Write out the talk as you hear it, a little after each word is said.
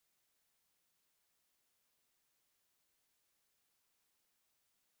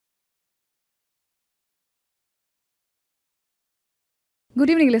Good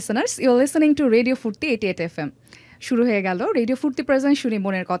evening, listeners. You're listening to Radio Foorti 88 FM. শুরু হয়ে গেল রেডিও ফুর্তি প্রেজেন্ট শুনি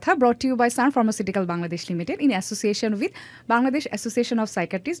মনের কথা brought to you by Sun Pharmaceutical Bangladesh Limited in association with Bangladesh Association of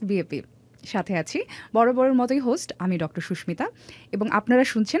Psychiatrists BAP. সাথে আছি বরাবরের মতোই হোস্ট আমি ডক্টর সুস্মিতা এবং আপনারা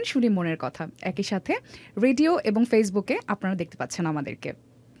শুনছেন শুনি মনের কথা। একই সাথে রেডিও এবং ফেসবুকে আপনারা দেখতে পাচ্ছেন আমাদেরকে।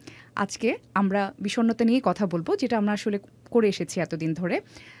 আজকে আমরা বিষণ্ণতা নিয়ে কথা বলবো, যেটা আমরা আসলে করে এসেছি এতদিন ধরে।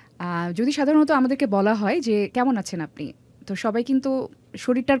 যদি সাধারণত আমাদেরকে বলা হয় যে কেমন আছেন আপনি, তো সবাই কিন্তু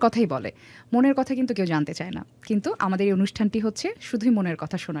শরীরটার কথাই বলে, মনের কথা কিন্তু কেউ জানতে চায় না। কিন্তু আমাদের এই অনুষ্ঠানটি হচ্ছে শুধুই মনের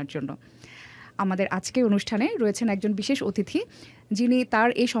কথা শোনার জন্য। আমাদের আজকের অনুষ্ঠানে রয়েছেন একজন বিশেষ অতিথি, যিনি তার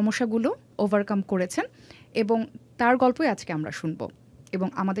এই সমস্যাগুলো ওভারকাম করেছেন এবং তার গল্পই আজকে আমরা শুনবো। এবং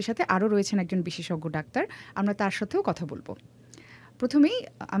আমাদের সাথে আরও রয়েছেন একজন বিশেষজ্ঞ ডাক্তার, আমরা তার সাথেও কথা বলবো। প্রথমেই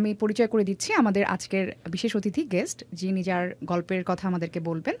আমি পরিচয় করে দিচ্ছি আমাদের আজকের বিশেষ অতিথি গেস্ট, যিনি যার গল্পের কথা আমাদেরকে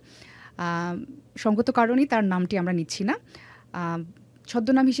বলবেন। সঙ্গত কারণেই তার নামটি আমরা নিচ্ছি না,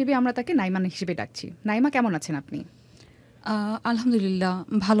 ছদ্মনাম হিসেবে আমরা তাকে নাইমা হিসেবে ডাকছি। নাইমা, কেমন আছেন আপনি? আলহামদুলিল্লাহ,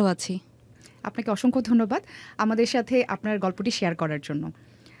 ভালো আছি। আপনাকে অসংখ্য ধন্যবাদ আমাদের সাথে আপনার গল্পটি শেয়ার করার জন্য।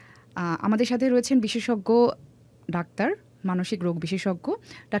 আমাদের সাথে রয়েছেন বিশেষজ্ঞ ডাক্তার, মানসিক রোগ বিশেষজ্ঞ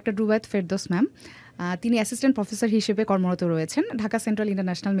ডাক্তার রুবায়েত ফেরদৌস ম্যাম। তিনি অ্যাসিস্ট্যান্ট প্রফেসর হিসেবে কর্মরত রয়েছেন Dhaka central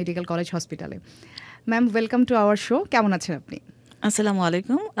international medical college হসপিটালে। Ma'am, welcome to our show. কেমন আছেন আপনি? আসসালামু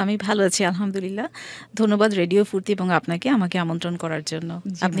আলাইকুম, আমি ভালো আছি আলহামদুলিল্লাহ। ধন্যবাদ রেডিও ফুর্তি এবং আপনাকে আমাকে আমন্ত্রণ করার জন্য।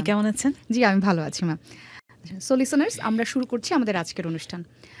 আপনি কেমন আছেন? জি, আমি ভালো আছি ম্যাম। সো লিসনার্স, আমরা শুরু করছি আমাদের আজকের অনুষ্ঠান।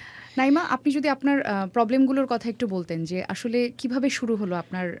 নাইমা, আপনি যদি আপনার প্রবলেমগুলোর কথা একটু বলতেন, যে আসলে কিভাবে শুরু হলো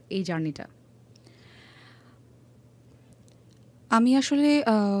আপনার এই জার্নিটা? আমি আসলে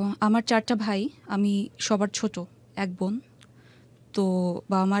আমার 4টা ভাই, আমি সবার ছোট, এক বোন। তো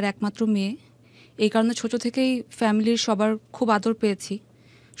বা আমার একমাত্র মেয়ে, এই কারণে ছোট থেকেই ফ্যামিলির সবার খুব আদর পেয়েছি,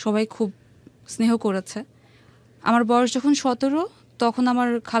 সবাই খুব স্নেহ করেছে। আমার বয়স যখন 17, তখন আমার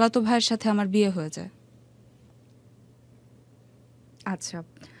খালাতো ভাইয়ের সাথে আমার বিয়ে হয়ে যায়। আচ্ছা,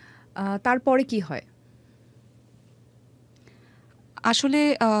 তারপরে কি হয়? আসলে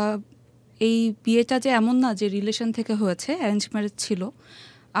এই বিয়েটা যে এমন না যে রিলেশন থেকে হয়েছে, অ্যারেঞ্জ ম্যারেজ ছিল।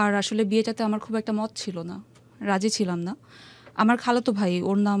 আর আসলে বিয়েটাতে আমার খুব একটা মত ছিল না, রাজি ছিলাম না। আমার খালাতো ভাই,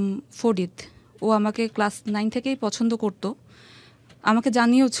 ওর নাম ফরিদ, ও আমাকে ক্লাস 9 থেকেই পছন্দ করতো, আমাকে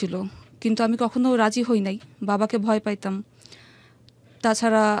জানিয়েও ছিল, কিন্তু আমি কখনো রাজি হই নাই, বাবাকে ভয় পাইতাম।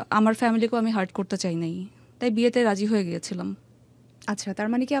 তাছাড়া আমার ফ্যামিলিকেও আমি হার্ট করতে চাই নাই, তাই বিয়েতে রাজি হয়ে গিয়েছিলাম। আচ্ছা, তার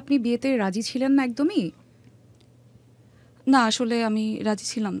মানে কি আপনি বিয়েতে রাজি ছিলেন না একদমই? না, আসলে আমি রাজি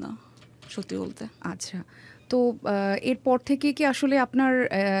ছিলাম না, সত্যি বলতে। আচ্ছা, তো এরপর থেকে কি আসলে আপনার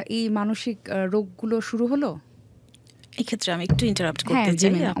এই মানসিক রোগগুলো শুরু হলো? এক্ষেত্রে আমি একটু ইন্টারাপ্ট করতে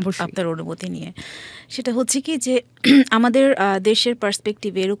চাই আপনার অনুমতি নিয়ে। সেটা হচ্ছে কি যে আমাদের দেশের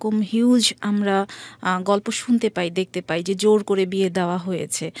পার্সপেক্টিভে এরকম হিউজ আমরা গল্প শুনতে পাই, দেখতে পাই যে জোর করে বিয়ে দেওয়া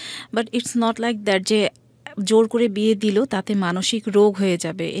হয়েছে। But it's not like that যে জোর করে বিয়ে দিল তাতে মানসিক রোগ হয়ে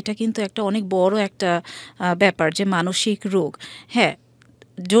যাবে। এটা কিন্তু একটা অনেক বড় একটা ব্যাপার, যে মানসিক রোগ। হ্যাঁ,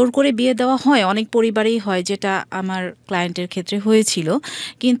 জোর করে বিয়ে দেওয়া হয়, অনেক পরিবারেই হয়, যেটা আমার ক্লায়েন্টের ক্ষেত্রে হয়েছিল।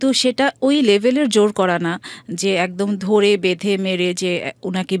 কিন্তু সেটা ওই লেভেলের জোর করা না, যে একদম ধরে বেঁধে মেরে যে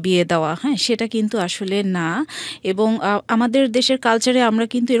ওনাকে বিয়ে দেওয়া, হ্যাঁ, সেটা কিন্তু আসলে না। এবং আমাদের দেশের কালচারে আমরা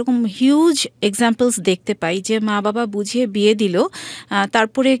কিন্তু এরকম হিউজ এক্সাম্পলস দেখতে পাই যে মা বাবা বুঝিয়ে বিয়ে দিল,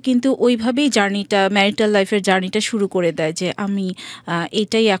 তারপরে কিন্তু ওইভাবেই জার্নিটা, ম্যারিটাল লাইফের জার্নিটা শুরু করে দেয়, যে আমি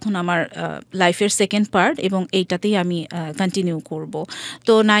এইটাই এখন আমার লাইফের সেকেন্ড পার্ট এবং এইটাতেই আমি কন্টিনিউ করব।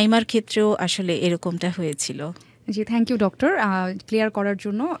 তো নাইমার ক্ষেত্রেও আসলে এরকমটা হয়েছিল। জি, থ্যাংক ইউ ডক্টর ক্লিয়ার করার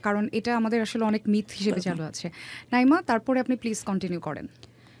জন্য, কারণ এটা আমাদের আসলে অনেক মিথ হিসেবে চালু আছে। নাইমা, তারপরে আপনি প্লিজ কন্টিনিউ করেন।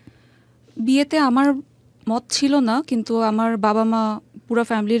 বিয়েতে আমার মত ছিল না, কিন্তু আমার বাবা মা পুরো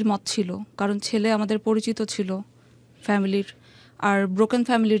ফ্যামিলির মত ছিল, কারণ ছেলে আমাদের পরিচিত ছিল ফ্যামিলির, আর ব্রোকেন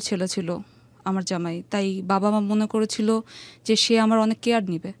ফ্যামিলির ছেলে ছিল আমার জামাই। তাই বাবা মা মনে করেছিল যে সে আমার অনেক কেয়ার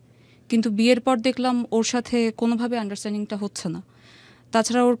নেবে। কিন্তু বিয়ের পর দেখলাম ওর সাথে কোনোভাবে আন্ডারস্ট্যান্ডিংটা হচ্ছে না।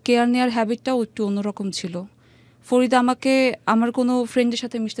 তাছাড়া ওর কেয়ার নেওয়ার হ্যাবিটটাও একটু অন্যরকম ছিল। ফরিদা আমাকে আমার কোনো ফ্রেন্ডের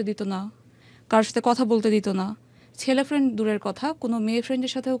সাথে মিশতে দিত না, কারোর সাথে কথা বলতে দিত না। ছেলে ফ্রেন্ড দূরের কথা, কোনো মেয়ে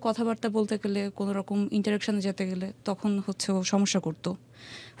ফ্রেন্ডের সাথেও কথাবার্তা বলতে গেলে, কোনো রকম ইন্টারাকশানে যেতে গেলে তখন হচ্ছে ও সমস্যা করতো,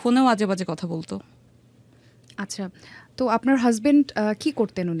 ফোনেও আজে বাজে কথা বলতো। আচ্ছা, তো আপনার হাজবেন্ড কি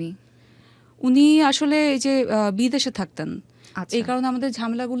করতেন? উনি আসলে এই যে বিদেশে থাকতেন, এই কারণে আমাদের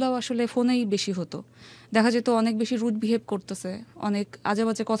ঝামেলাগুলোও আসলে ফোনেই বেশি হতো। দেখা যেত অনেক বেশি রুড বিহেভ করতেছে, অনেক আজে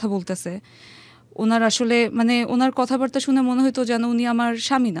বাজে কথা বলতেছে। ওনার আসলে মানে ওনার কথাবার্তা শুনে মনে হতো যেন উনি আমার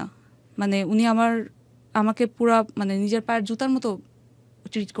স্বামী না, মানে উনি আমাকে পুরা মানে নিজের পায়ের জুতার মতো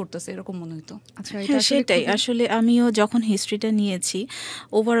ট্রিট করতেছে এরকম মনে হতো। আচ্ছা, সেটাই আসলে আমিও যখন হিস্ট্রিটা নিয়েছি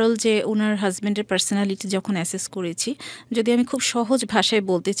ওভারঅল যে ওনার হাজব্যান্ডের পার্সোনালিটি যখন অ্যাসেস করেছি, যদি আমি খুব সহজ ভাষায়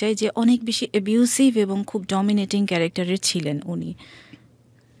বলতে চাই যে অনেক বেশি অ্যাবিউসিভ এবং খুব ডমিনেটিং ক্যারেক্টারের ছিলেন উনি।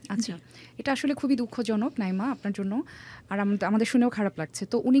 আচ্ছা, এটা আসলে খুবই দুঃখজনক নাইমা আপনার জন্য, আর আমাদের শুনেও খারাপ লাগছে।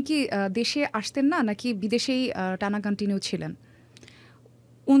 তো উনি কি দেশে আসতেন না, নাকি বিদেশেই টানা কন্টিনিউ ছিলেন?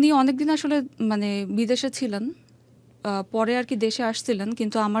 উনি অনেকদিন আসলে মানে বিদেশে ছিলেন, পরে আর কি দেশে আসছিলেন,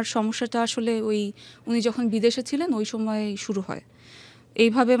 কিন্তু আমার সমস্যাটা আসলে উনি যখন বিদেশে ছিলেন ওই সময় শুরু হয়।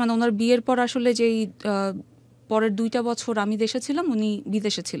 এইভাবে মানে ওনার বিয়ের পর আসলে যেই পরের 2টা বছর আমি দেশে ছিলাম, উনি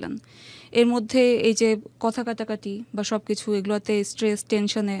বিদেশে ছিলেন। এর মধ্যে এই যে কথা কাটাকাটি বা সব কিছু এগুলোতে স্ট্রেস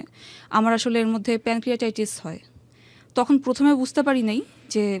টেনশনে আমার আসলে এর মধ্যে প্যানক্রিয়াটাইটিস হয়। তখন প্রথমে বুঝতে পারি নাই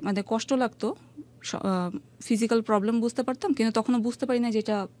যে মানে কষ্ট লাগতো, ফিজিক্যাল প্রবলেম বুঝতে পারতাম, কিন্তু তখনও বুঝতে পারি না যে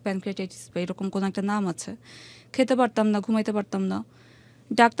এটা প্যানক্রিয়াটাইটিস বা এরকম কোনো একটা নাম আছে। খেতে পারতাম না, ঘুমাইতে পারতাম না।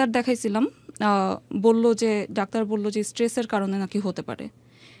 ডাক্তার দেখাইছিলাম, ডাক্তার বলল যে স্ট্রেসের কারণে নাকি হতে পারে।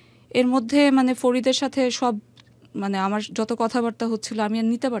 এর মধ্যে মানে ফরিদের সাথে সব মানে আমার যত কথাবার্তা হচ্ছিল আমি আর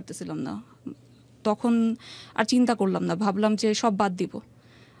নিতে পারতেছিলাম না। তখন আর চিন্তা করলাম না, ভাবলাম যে সব বাদ দিব,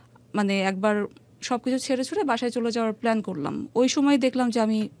 মানে একবার সব কিছু ছেড়ে ছুড়ে বাসায় চলে যাওয়ার প্ল্যান করলাম। ওই সময় দেখলাম যে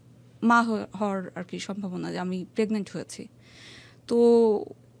আমি মা হওয়ার আর কি সম্ভাবনা, যে আমি প্রেগনেন্ট হয়েছি। তো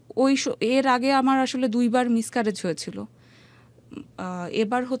এর আগে আমার আসলে 2বার মিসক্যারেজ হয়েছিল।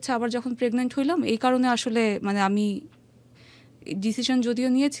 এবার হচ্ছে আবার যখন প্রেগনেন্ট হইলাম, এই কারণে আসলে মানে আমি ডিসিশন যদিও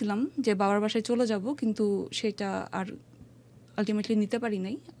নিয়েছিলাম যে বাবার বাসায় চলে যাব, কিন্তু সেটা আর আলটিমেটলি নিতে পারি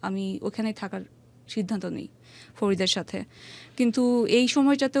নাই। আমি ওখানেই থাকার সিদ্ধান্ত নেই ফরিদের সাথে, কিন্তু এই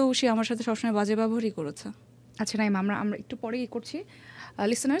সময়টাতেও সে আমার সাথে সবসময় বাজে ব্যবহারই করেছে। আচ্ছা নাইমা, আমরা একটু পরেই করছি।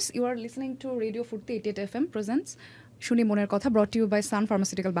 Listeners, you R listening to radio ফুর্তি 88 FM প্রেজেন্টস শুনি মনের কথা, brought you by San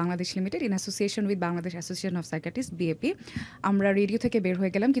pharmaceutical Bangladesh limited in association with Bangladesh association of psychiatrist BAP. আমরা রেডিও থেকে বের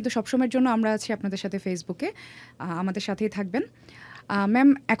হয়ে গেলাম, কিন্তু সবসময়ের জন্য আমরা আছি আপনাদের সাথে ফেসবুকে, আমাদের সাথেই থাকবেন। ম্যাম,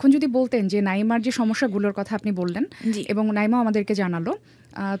 এখন যদি বলতেন যে নাইমার যে সমস্যাগুলোর কথা আপনি বললেন এবং নাইমাও আমাদেরকে জানালো,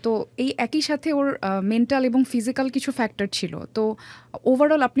 তো এই একই সাথে ওর মেন্টাল এবং ফিজিক্যাল কিছু ফ্যাক্টর ছিল, তো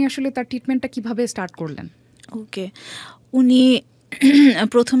ওভারঅল আপনি আসলে তার ট্রিটমেন্টটা কিভাবে স্টার্ট করলেন? ওকে, উনি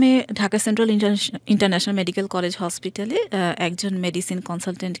প্রথমে Dhaka central international medical college হসপিটালে একজন মেডিসিন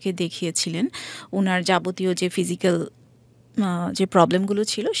কনসালটেন্টকে দেখিয়েছিলেন ওনার যাবতীয় যে ফিজিক্যাল যে প্রবলেমগুলো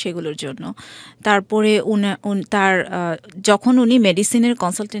ছিল সেগুলোর জন্য। তারপরে যখন উনি মেডিসিনের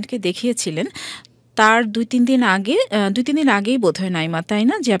কনসালটেন্টকে দেখিয়েছিলেন তার 2-3 দিন আগেই বোধহয় নাইমা, তাই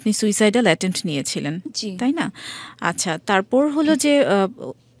না, যে আপনি সুইসাইডাল অ্যাটেম্পট নিয়েছিলেন, তাই না? আচ্ছা, তারপর হলো যে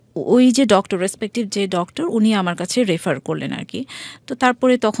ওই যে রেসপেক্টিভ যে ডক্টর উনি আমার কাছে রেফার করলেন আর কি। তো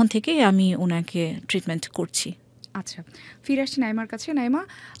তারপরে তখন থেকে আমি ওনাকে ট্রিটমেন্ট করছি। আচ্ছা, ফিরে আসছি নাইমার কাছে। নাইমা,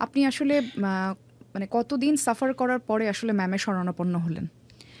 আপনি আসলে মানে কতদিন সাফার করার পরে আসলে ম্যামের শরণাপন্ন হলেন?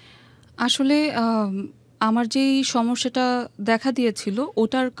 আসলে আমার যেই সমস্যাটা দেখা দিয়েছিল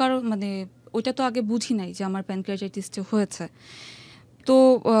ওটার কারণ মানে ওইটা তো আগে বুঝি নাই যে আমার প্যানক্রিয়াটাইটিসটা হয়েছে। তো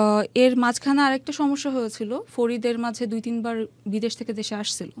এর মাঝখানে আরেকটা সমস্যা হয়েছিল, ফরিদের মাঝে 2-3 বার বিদেশ থেকে দেশে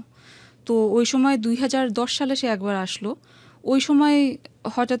আসছিল। তো ওই সময় 2010 সালে সে একবার আসলো। ওই সময়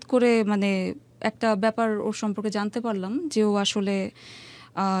হঠাৎ করে মানে একটা ব্যাপার ওর সম্পর্কে জানতে পারলাম যে ও আসলে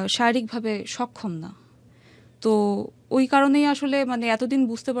শারীরিকভাবে সক্ষম না। তো ওই কারণেই আসলে মানে এতদিন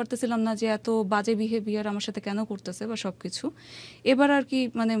বুঝতে পারতেছিলাম না যে এত বাজে বিহেভিয়ার আমার সাথে কেন করতেছে বা সব কিছু। এবার আর কি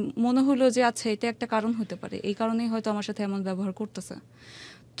মানে মনে হলো যে আচ্ছা, এটা একটা কারণ হতে পারে, এই কারণেই হয়তো আমার সাথে এমন ব্যবহার করতেছে।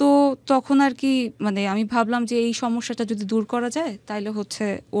 তো তখন আর কি মানে আমি ভাবলাম যে এই সমস্যাটা যদি দূর করা যায় তাইলে হচ্ছে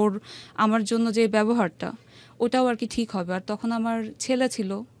আমার জন্য যে ব্যবহারটা ওটাও আর কি ঠিক হবে। আর তখন আমার ছেলে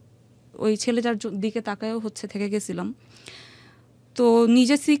ছিল, ওই ছেলেটার দিকে তাকায়ও হচ্ছে থেকে গেছিলাম। তো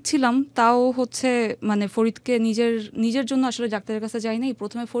নিজে শিখছিলাম, তাও হচ্ছে মানে ফরিদকে নিজের জন্য আসলে ডাক্তারের কাছে যাই নাই,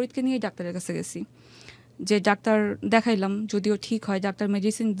 প্রথমে ফরিদকে নিয়েই ডাক্তারের কাছে গেছি, যে ডাক্তার দেখাইলাম, যদিও ঠিক হয়, ডাক্তার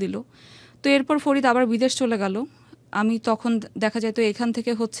মেডিসিন দিল। তো এরপর ফরিদ আবার বিদেশ চলে গেল। আমি তখন দেখা যায় তো এখান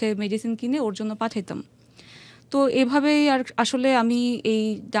থেকে হচ্ছে মেডিসিন কিনে ওর জন্য পাঠাইতাম। তো এভাবেই আর আসলে আমি এই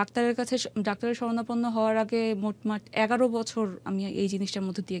ডাক্তারের শরণাপন্ন হওয়ার আগে মোটমাট 11 বছর আমি এই জিনিসটার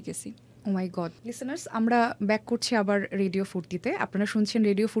মধ্যে দিয়ে গেছি। ও মাই গড। লিসেনার্স, আমরা ব্যাক করছি আবার রেডিও ফুর্তিতে। আপনারা শুনছেন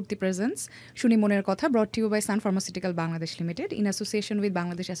রেডিও ফুর্তি প্রেজেন্টস শুনি মনের কথা, brought you by San pharmaceutical Bangladesh limited in association with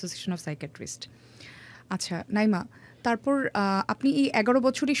Bangladesh association of psychiatrist. আচ্ছা নাইমা, তারপর আপনি এই 11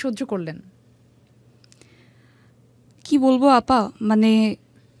 বছরই সহ্য করলেন? কি বলবো আপা, মানে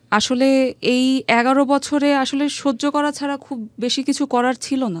আসলে এই 11 বছরে আসলে সহ্য করা ছাড়া খুব বেশি কিছু করার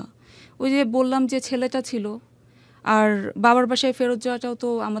ছিল না। ওই যে বললাম যে ছেলেটা ছিল, আর বাবার বাসায় ফেরত যাওয়াটাও তো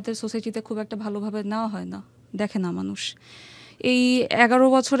আমাদের সোসাইটিতে খুব একটা ভালোভাবে নেওয়া হয় না, দেখে না মানুষ। এই 11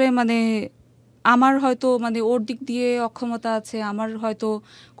 বছরে মানে আমার হয়তো মানে ওর দিক দিয়ে অক্ষমতা আছে, আমার হয়তো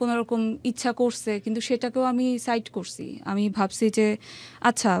কোনো রকম ইচ্ছা করছে, কিন্তু সেটাকেও আমি সাইড করছি। আমি ভাবছি যে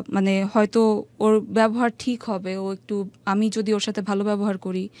আচ্ছা মানে হয়তো ওর ব্যবহার ঠিক হবে, ও একটু, আমি যদি ওর সাথে ভালো ব্যবহার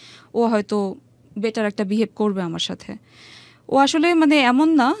করি ও হয়তো বেটার একটা বিহেভ করবে আমার সাথে। ও আসলে মানে এমন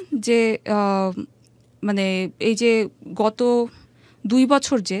না যে মানে এই যে গত 2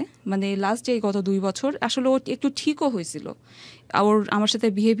 বছর যে মানে লাস্ট এই গত 2 বছর আসলে ও একটু ঠিকও হয়েছিল, ওর আমার সাথে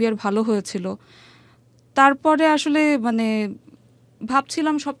বিহেভিয়ার ভালো হয়েছিল। তারপরে আসলে মানে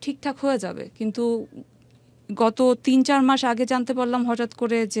ভাবছিলাম সব ঠিকঠাক হয়ে যাবে, কিন্তু গত 3-4 মাস আগে জানতে পারলাম হঠাৎ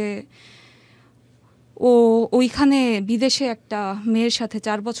করে যে ও ওইখানে বিদেশে একটা মেয়ের সাথে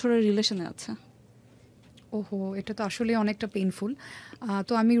 4 বছরের রিলেশনে আছে। ওহো, এটা তো আসলে অনেকটা পেইনফুল।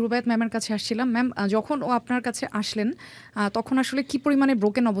 তো আমি রুবায়াত ম্যামের কাছে আসছিলাম। ম্যাম, যখন ও আপনার কাছে আসলেন তখন আসলে কি পরিমাণে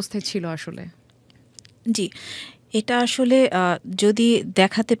ব্রোকেন অবস্থায় ছিল আসলে? জি, এটা আসলে যদি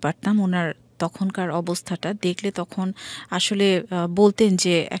দেখাতে পারতাম ওনার তখনকার অবস্থাটা দেখলে, তখন আসলে বলতেন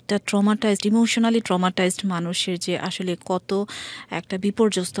যে একটা ট্রমাটাইজড, ইমোশনালি ট্রমাটাইজড মানুষের যে আসলে কত একটা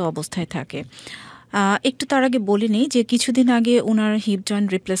বিপর্যস্ত অবস্থায় থাকে। একটু তার আগে বলে নিই যে কিছুদিন আগে ওনার হিপ জয়েন্ট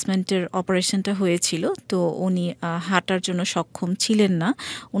রিপ্লেসমেন্টের অপারেশনটা হয়েছিল। তো উনি হাঁটার জন্য সক্ষম ছিলেন না,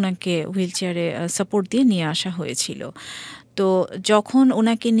 ওনাকে হুইল চেয়ারে সাপোর্ট দিয়ে নিয়ে আসা হয়েছিল। তো যখন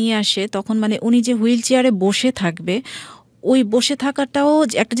ওনাকে নিয়ে আসে তখন মানে উনি যে হুইল চেয়ারে বসে থাকবে, ওই বসে থাকাটাও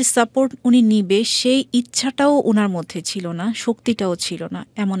একটা যে সাপোর্ট উনি নিবে সেই ইচ্ছাটাও ওনার মধ্যে ছিল না, শক্তিটাও ছিল না,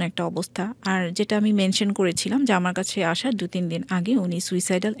 এমন একটা অবস্থা। আর যেটা আমি মেনশন করেছিলাম যে আমার কাছে আসার 2-3 দিন আগে উনি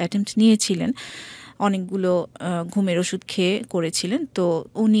সুইসাইডাল অ্যাটেম্পট নিয়েছিলেন, অনেকগুলো ঘুমের ওষুধ খেয়ে করেছিলেন। তো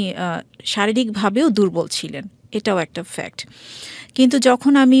উনি শারীরিকভাবেও দুর্বল ছিলেন, এটাও একটা ফ্যাক্ট। কিন্তু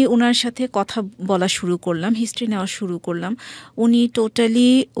যখন আমি ওনার সাথে কথা বলা শুরু করলাম, হিস্ট্রি নেওয়া শুরু করলাম,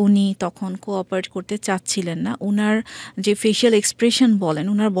 উনি তখন কোঅপারেট করতে চাচ্ছিলেন না। ওনার যে ফেশিয়াল এক্সপ্রেশন বলেন,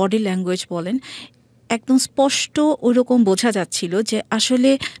 ওনার বডি ল্যাঙ্গুয়েজ বলেন, একদম স্পষ্ট ওইরকম বোঝা যাচ্ছিল যে আসলে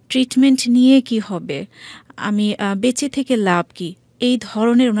ট্রিটমেন্ট নিয়ে কি হবে, আমি বেঁচে থেকে লাভ কি, এই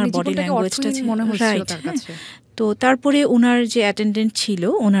ধরনের ওনার বডি ল্যাঙ্গুয়েজটা মনে হচ্ছিল রাইট। তার কাছে। তো তারপরে ওনার যে অ্যাটেন্ডেন্ট ছিল,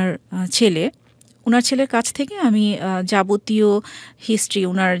 ওনার ছেলের কাছ থেকে আমি যাবতীয় হিস্ট্রি,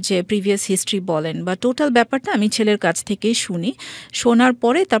 ওনার যে প্রিভিয়াস হিস্ট্রি বলেন বা টোটাল ব্যাপারটা আমি ছেলের কাছ থেকেই শুনি। শোনার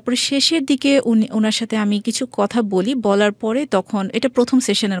পরে তারপরে শেষের দিকে ওনার সাথে আমি কিছু কথা বলি, বলার পরে তখন, এটা প্রথম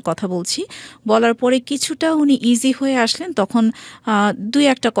সেশনের কথা বলছি, বলার পরে কিছুটা উনি ইজি হয়ে আসলেন। তখন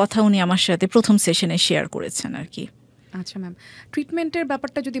 2-1টা কথা উনি আমার সাথে প্রথম সেশনে শেয়ার করেছেন আর কি। আচ্ছা ম্যাম, ট্রিটমেন্টের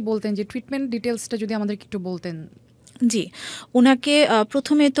ব্যাপারটা যদি বলতেন, যে ট্রিটমেন্ট ডিটেলসটা যদি আমাদের একটু বলতেন। জি, ওনাকে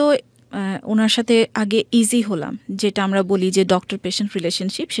প্রথমে তো ওনার সাথে আগে ইজি হলাম, যেটা আমরা বলি যে ডক্টর পেশেন্ট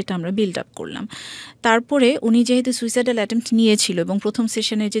রিলেশনশিপ, সেটা আমরা বিল্ড আপ করলাম। তারপরে উনি যেহেতু সুইসাইডাল অ্যাটেম্পট নিয়েছিল এবং প্রথম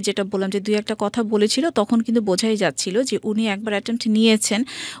সেশনে যেটা বললাম যে 2-1টা কথা বলেছিল, তখন কিন্তু বোঝাই যাচ্ছিল যে উনি একবার অ্যাটেম্পট নিয়েছেন,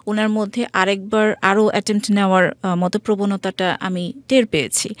 ওনার মধ্যে আরেকবার আরও অ্যাটেম্পট নেওয়ার মতো প্রবণতাটা আমি টের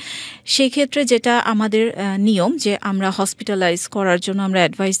পেয়েছি। সেই ক্ষেত্রে যেটা আমাদের নিয়ম যে আমরা হসপিটালাইজ করার জন্য আমরা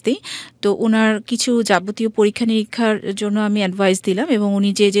অ্যাডভাইস দিই। তো ওনার কিছু যাবতীয় পরীক্ষা নিরীক্ষার জন্য আমি অ্যাডভাইস দিলাম এবং উনি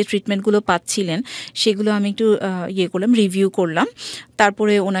যে ট্রিটমেন্টগুলো পাচ্ছিলেন সেগুলো আমি একটু রিভিউ করলাম।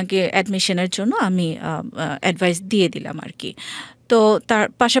 তারপরে ওনাকে অ্যাডমিশনের জন্য আমি অ্যাডভাইস দিয়ে দিলাম আর কি। তো তার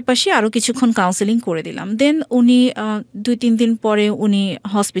পাশাপাশি আরও কিছুক্ষণ কাউন্সেলিং করে দিলাম। দেন উনি 2-3 দিন পরে উনি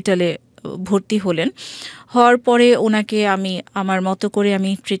হসপিটালে ভর্তি হলেন। হওয়ার পরে ওনাকে আমি আমার মতো করে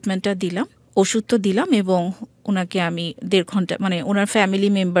আমি ট্রিটমেন্টটা দিলাম, ওষুধ তো দিলাম, এবং ওনাকে আমি 1.5 ঘন্টা মানে ওনার ফ্যামিলি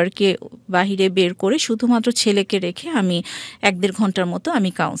মেম্বারকে বাহিরে বের করে শুধুমাত্র ছেলেকে রেখে আমি 1-1.5 ঘন্টার মতো আমি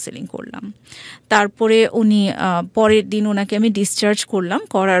কাউন্সেলিং করলাম। তারপরে উনি পরের দিন ওনাকে আমি ডিসচার্জ করলাম।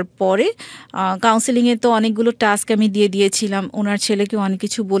 করার পরে কাউন্সেলিংয়ে তো অনেকগুলো টাস্ক আমি দিয়ে দিয়েছিলাম, ওনার ছেলেকে অনেক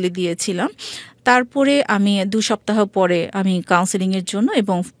কিছু বলে দিয়েছিলাম। তারপরে আমি 2 সপ্তাহ পরে আমি কাউন্সেলিংয়ের জন্য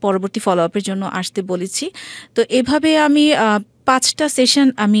এবং পরবর্তী ফলো আপের জন্য আসতে বলেছি। তো এভাবে আমি 5টা সেশন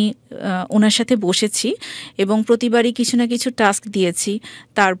আমি ওনার সাথে বসেছি এবং প্রতিবারই কিছু না কিছু টাস্ক দিয়েছি।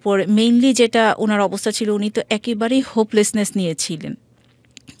 তারপর মেইনলি যেটা ওনার অবস্থা ছিল, উনি তো একেবারেই হোপলেসনেস নিয়েছিলেন।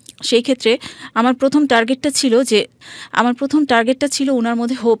 সেই ক্ষেত্রে আমার প্রথম টার্গেটটা ছিল ওনার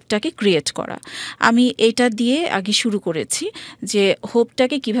মধ্যে হোপটাকে ক্রিয়েট করা। আমি এটা দিয়ে আগে শুরু করেছি যে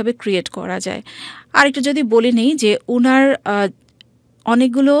হোপটাকে কিভাবে ক্রিয়েট করা যায়। আর একটু যদি বলে নেই যে ওনার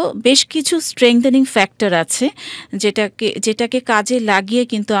অনেকগুলো বেশ কিছু স্ট্রেংথেনিং ফ্যাক্টর আছে, যেটাকে কাজে লাগিয়ে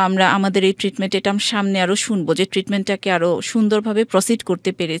কিন্তু আমরা আমাদের এই ট্রিটমেন্ট, এটা আমরা সামনে আরও শুনবো, যে ট্রিটমেন্টটাকে আরও সুন্দরভাবে প্রসিড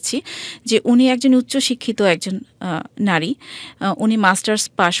করতে পেরেছি। যে উনি একজন উচ্চশিক্ষিত একজন নারী, উনি মাস্টার্স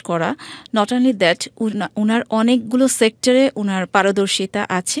পাশ করা। নট অনলি দ্যাট, ওনার অনেকগুলো সেক্টরে ওনার পারদর্শিতা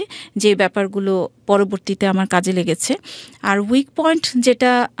আছে, যে ব্যাপারগুলো পরবর্তীতে আমার কাজে লেগেছে। আর উইক পয়েন্ট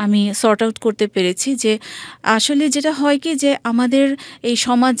যেটা আমি সর্ট আউট করতে পেরেছি, যে আসলে যেটা হয় কি, যে আমাদের এই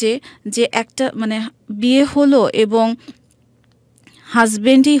সমাজে যে একটা মানে বিয়ে হলো এবং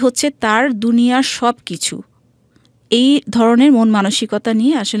হাজবেন্ডই হচ্ছে তার দুনিয়ার সব কিছু, এই ধরনের মন মানসিকতা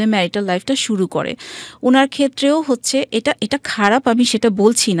নিয়ে আসলে ম্যারিটাল লাইফটা শুরু করে। ওনার ক্ষেত্রেও হচ্ছে এটা খারাপ আমি সেটা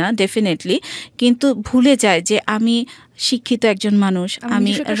বলছি না ডেফিনেটলি, কিন্তু ভুলে যায় যে আমি শিক্ষিত একজন মানুষ,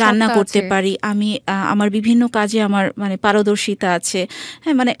 আমি রান্না করতে পারি, আমি আমার বিভিন্ন কাজে আমার মানে পারদর্শিতা আছে,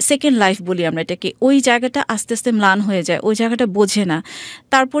 হ্যাঁ মানে সেকেন্ড লাইফ বলি আমরা এটাকে। ওই জায়গাটা আস্তে আস্তে ম্লান হয়ে যায়, ওই জায়গাটা বোঝে না।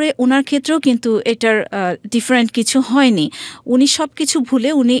 তারপরে ওনার ক্ষেত্রেও কিন্তু এটার ডিফারেন্ট কিছু হয়নি। উনি সব কিছু ভুলে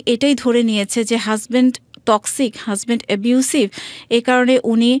উনি এটাই ধরে নিয়েছে যে হাজব্যান্ড টক্সিক, হাজব্যান্ড অ্যাবিউসিভ, এই কারণে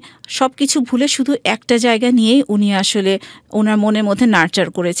উনি সব কিছু ভুলে শুধু একটা জায়গা নিয়েই উনি আসলে ওনার মনের মধ্যে নার্চার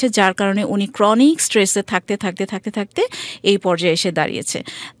করেছে, যার কারণে উনি ক্রনিক স্ট্রেসে থাকতে থাকতে থাকতে থাকতে এই পর্যায়ে এসে দাঁড়িয়েছে।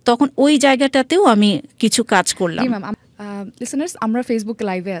 তখন ওই জায়গাটাতেও আমি কিছু কাজ করলাম। লিসেনার্স, আমরা ফেসবুক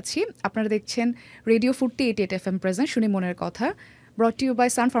লাইভে আছি, আপনারা দেখছেন রেডিও ফুর্তি 88 FM প্রেজেন্ট শুনি মনের কথা, brought to you by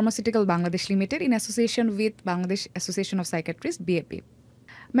Sun Pharmaceutical Bangladesh Limited in association with Bangladesh Association of Psychiatrists BAP.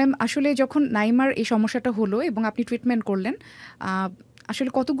 Ma'am, আসলে যখন নাইমার এই সমস্যাটা হলো এবং আপনি ট্রিটমেন্ট করলেন, আসলে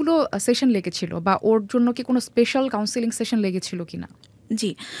কতগুলো সেশন লেগেছিল বা ওর জন্য কি কোনো স্পেশাল কাউন্সিলিং সেশন লেগেছিল কিনা?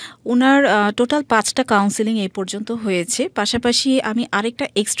 জি, ওনার টোটাল 5টা কাউন্সেলিং এই পর্যন্ত হয়েছে। পাশাপাশি আমি আরেকটা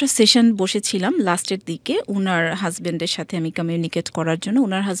এক্সট্রা সেশন বসেছিলাম লাস্টের দিকে ওনার হাজব্যান্ডের সাথে আমি কমিউনিকেট করার জন্য।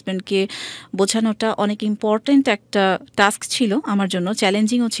 ওনার হাজব্যান্ডকে বোঝানোটা অনেক ইম্পর্ট্যান্ট একটা টাস্ক ছিল আমার জন্য,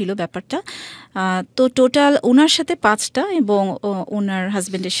 চ্যালেঞ্জিংও ছিল ব্যাপারটা। তো টোটাল ওনার সাথে 5টা এবং ওনার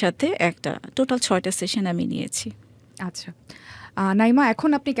হাজব্যান্ডের সাথে একটা, টোটাল 6টা সেশন আমি নিয়েছি। আচ্ছা নাইমা, এখন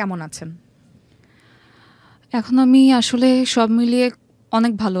আপনি কেমন আছেন? এখন আমি আসলে সব মিলিয়ে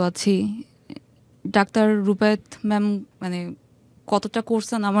অনেক ভালো আছি। ডাক্তার রুবায়েত ম্যাম মানে কতটা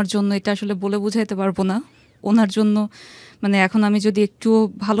করছেন আমার জন্য এটা আসলে বলে বোঝাইতে পারবো না। ওনার জন্য মানে এখন আমি যদি একটু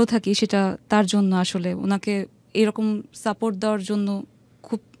ভালো থাকি সেটা তার জন্য, আসলে ওনাকে এরকম সাপোর্ট দেওয়ার জন্য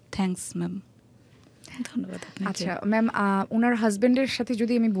খুব থ্যাঙ্কস ম্যাম। ধন্যবাদ। আচ্ছা ম্যাম, ওনার হাজব্যান্ডের সাথে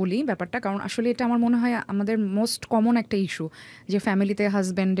যদি আমি বলি ব্যাপারটা, কারণ আসলে এটা আমার মনে হয় আমাদের মোস্ট কমন একটা ইস্যু যে ফ্যামিলিতে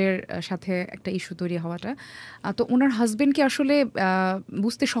হাজব্যান্ডের সাথে একটা ইস্যু তৈরি হওয়াটা। তো ওনার হাজব্যান্ড কি আসলে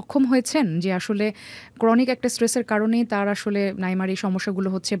বুঝতে সক্ষম হয়েছেন যে আসলে ক্রনিক একটা স্ট্রেসের কারণেই তার আসলে নাইমার এই সমস্যাগুলো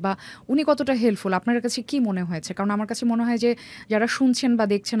হচ্ছে, বা উনি কতটা হেল্পফুল আপনার কাছে কি মনে হয়েছে? কারণ আমার কাছে মনে হয় যে যারা শুনছেন বা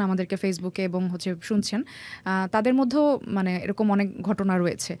দেখছেন আমাদেরকে ফেসবুকে এবং শুনছেন, তাদের মধ্যেও মানে এরকম অনেক ঘটনা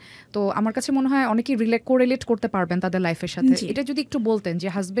রয়েছে। তো আমার কাছে মনে হয় অনেকেই কোরিলেট করতে পারবেন তাদের লাইফের সাথে। এটা যদি একটু বলতেন যে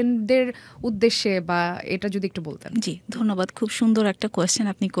হাজবেন্ডদের উদ্দেশ্যে, বা এটা যদি একটু বলতেন। জি, ধন্যবাদ। খুব সুন্দর একটা কোয়েশ্চেন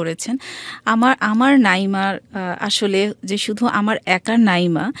আপনি করেছেন। আমার নাইমার আসলে যে শুধু আমার একার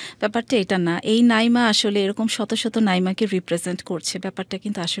নাইমা ব্যাপারটা এটা না। এই নাইমা আসলে এরকম শত শত নাইমাকে রিপ্রেজেন্ট করছে, ব্যাপারটা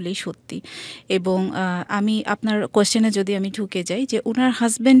কিন্তু আসলেই সত্যি। এবং আমি আপনার কোয়েশ্চেনে যদি আমি ঢুকে যাই, যে ওনার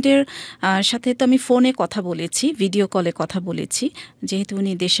হাজব্যান্ডের সাথে তো আমি ফোনে কথা বলেছি, ভিডিও কলে কথা বলেছি, যেহেতু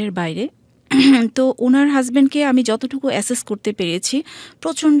উনি দেশের বাইরে। তো ওনার হাজব্যান্ডকে আমি যতটুকু অ্যাসেস করতে পেরেছি,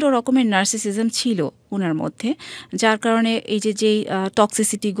 প্রচণ্ড রকমের নার্সিসিজম ছিল ওনার মধ্যে, যার কারণে এই যেই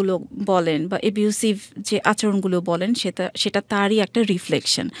টক্সিসিটিগুলো বলেন বা এবিউসিভ যে আচরণগুলো বলেন সেটা তারই একটা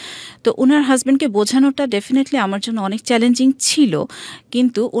রিফ্লেকশন। তো ওনার হাজব্যান্ডকে বোঝানোটা ডেফিনেটলি আমার জন্য অনেক চ্যালেঞ্জিং ছিল,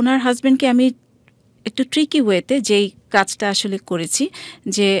 কিন্তু ওনার হাজব্যান্ডকে আমি একটু ট্রিকি ওয়েতে যেই কাজটা আসলে করেছি,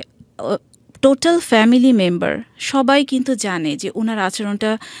 যে টোটাল ফ্যামিলি মেম্বার সবাই কিন্তু জানে যে ওনার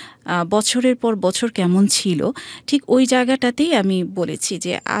আচরণটা বছরের পর বছর কেমন ছিল। ঠিক ওই জায়গাটাতেই আমি বলেছি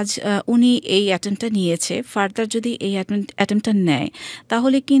যে আজ উনি এই অ্যাটেম্পটা নিয়েছে, ফার্দার যদি এই অ্যাটেম্পটা নেয়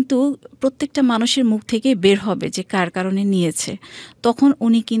তাহলে কিন্তু প্রত্যেকটা মানুষের মুখ থেকে বের হবে যে কার কারণে নিয়েছে। তখন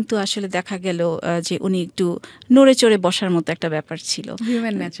উনি কিন্তু আসলে দেখা গেল যে উনি একটু নড়ে চড়ে বসার মতো একটা ব্যাপার ছিল,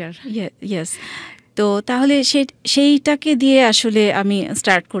 হিউম্যান নেচার। ইয়েস। তো তাহলে সেইটাকে দিয়ে আসলে আমি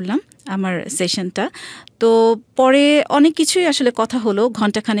স্টার্ট করলাম আমার সেশনটা। তো পরে অনেক কিছুই আসলে কথা হলো,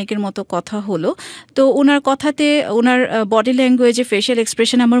 ঘণ্টাখানেকের মতো কথা হলো। তো ওনার কথাতে ওনার বডি ল্যাঙ্গুয়েজে, ফেশিয়াল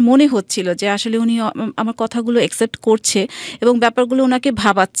এক্সপ্রেশন আমার মনে হচ্ছিল যে আসলে উনি আমার কথাগুলো অ্যাকসেপ্ট করছে এবং ব্যাপারগুলো ওনাকে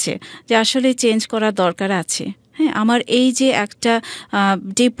ভাবাচ্ছে যে আসলে চেঞ্জ করার দরকার আছে। হ্যাঁ, আমার এই যে একটা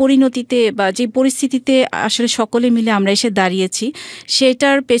যে পরিণতিতে বা যে পরিস্থিতিতে আসলে সকলে মিলে আমরা এসে দাঁড়িয়েছি,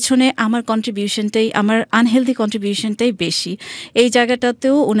 সেটার পেছনে আমার কন্ট্রিবিউশনটাই, আমার আনহেলদি কন্ট্রিবিউশনটাই বেশি। এই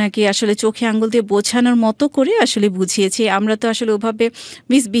জায়গাটাতেও ওনাকে আসলে চোখে আঙুল দিয়ে বোঝানোর মতো করে আসলে বুঝিয়েছি। আমরা তো আসলে ওভাবে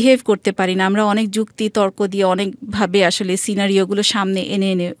মিসবিহেভ করতে পারি না, আমরা অনেক যুক্তি তর্ক দিয়ে অনেকভাবে আসলে সিনারিওগুলো সামনে এনে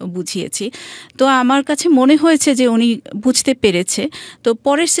এনে বুঝিয়েছি। তো আমার কাছে মনে হয়েছে যে উনি বুঝতে পেরেছে। তো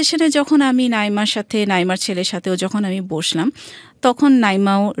পরের সেশনে যখন আমি নাইমার ছেলের সাথেও যখন আমি বসলাম, তখন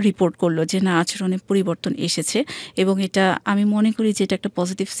নাইমাও রিপোর্ট করলো যে না, আচরণে পরিবর্তন এসেছে, এবং এটা আমি মনে করি যে এটা একটা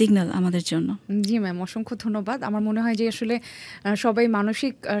পজিটিভ সিগন্যাল আমাদের জন্য। জি ম্যাম, অসংখ্য ধন্যবাদ। আমার মনে হয় যে আসলে সবাই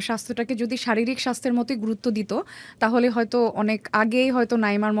মানসিক স্বাস্থ্যটাকে যদি শারীরিক স্বাস্থ্যের মতোই গুরুত্ব দিত, তাহলে হয়তো অনেক আগেই হয়তো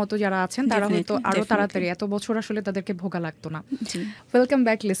নাইমার মতো যারা আছেন তারা হয়তো আরো তাড়াতাড়ি, এত বছর আসলে তাদেরকে ভোগা লাগতো না। Welcome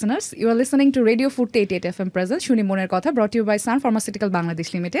back listeners, you R listening to radio ফুর্তি 88 FM প্রেজেন্ট, শুনি মনের কথা, brought you by San pharmaceutical Bangladesh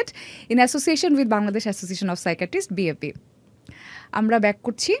limited in association with Bangladesh association of psychiatrist BAP. আমরা ব্যাক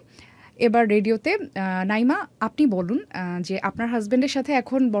করছি এবার রেডিওতে। নাইমা, আপনি বলুন যে আপনার হাজবেন্ডের সাথে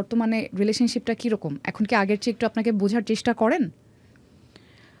এখন বর্তমানে রিলেশনশিপটা কীরকম? এখন কি আগের চেয়ে একটু আপনাকে বোঝার চেষ্টা করেন?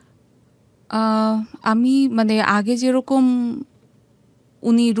 আমি মানে আগে যেরকম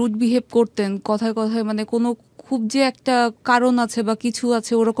উনি রুড বিহেভ করতেন কথায় কথায়, মানে কোনো খুব যে একটা কারণ আছে বা কিছু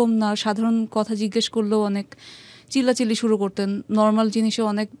আছে ওরকম না, সাধারণ কথা জিজ্ঞেস করলেও অনেক চিল্লাচিল্লি শুরু করতেন, নর্মাল জিনিসে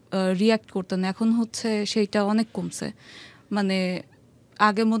অনেক রিয়্যাক্ট করতেন। এখন হচ্ছে সেইটা অনেক কমছে। মানে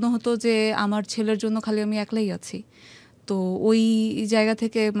আগে মনে হতো যে আমার ছেলের জন্য খালি আমি একলাই আছি, তো ওই জায়গা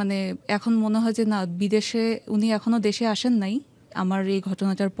থেকে মানে এখন মনে হয় যে না, বিদেশে উনি এখনও দেশে আসেন নাই আমার এই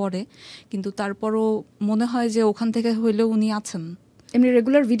ঘটনাটার পরে, কিন্তু তারপরও মনে হয় যে ওখান থেকে হইলেও উনি আছেন। এমনি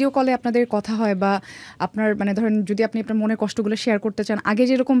রেগুলার ভিডিও কলে আপনাদের কথা হয় বা আপনার মানে ধরেন যদি আপনি আপনার মনের কষ্টগুলো শেয়ার করতে চান, আগে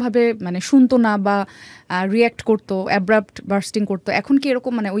যেরকমভাবে মানে শুনতো না বা রিয়্যাক্ট করতো, অ্যাব্রাপ্ট বার্স্টিং করতো, এখন কি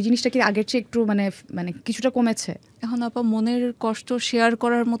এরকম মানে ওই জিনিসটা কি আগের চেয়ে একটু মানে মানে কিছুটা কমেছে? এখন আপা মনের কষ্ট শেয়ার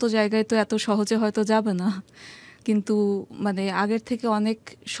করার মতো জায়গায় তো এত সহজে হয়তো যাবে না, কিন্তু মানে আগের থেকে অনেক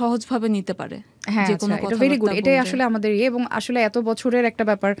সহজভাবে নিতে পারে। হ্যাঁ, এটা ভেরি গুড। এটাই আসলে আমাদের এবং আসলে এত বছরের একটা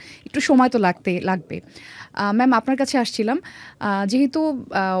ব্যাপার, একটু সময় তো লাগবে। ম্যাম, আপনার কাছে আসছিলাম, যেহেতু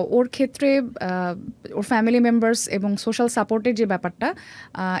ওর ক্ষেত্রে ওর ফ্যামিলি মেম্বার্স এবং সোশ্যাল সাপোর্টের যে ব্যাপারটা,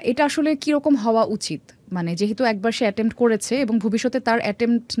 এটা আসলে কীরকম হওয়া উচিত? মানে যেহেতু একবার সে অ্যাটেম্প্ট করেছে এবং ভবিষ্যতে তার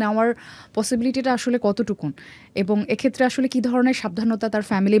অ্যাটেম্প্ট নেওয়ার পসিবিলিটিটা আসলে কতটুকুন, এবং এক্ষেত্রে আসলে কী ধরনের সাবধানতা তার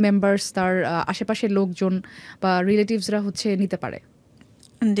ফ্যামিলি মেম্বার্স, তার আশেপাশের লোকজন বা রিলেটিভসরা হচ্ছে নিতে পারে?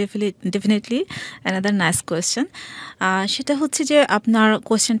 Definitely another nice question. সেটা হচ্ছে যে আপনার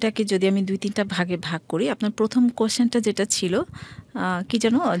কোয়েশ্চেনটাকে যদি আমি 2-3টা ভাগে ভাগ করি, আপনার প্রথম কোয়েশ্চেনটা যেটা ছিল কি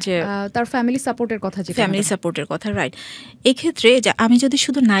জানো, যে তার ফ্যামিলি সাপোর্টের কথা, ফ্যামিলি সাপোর্টের কথা, রাইট। এক্ষেত্রে যে আমি যদি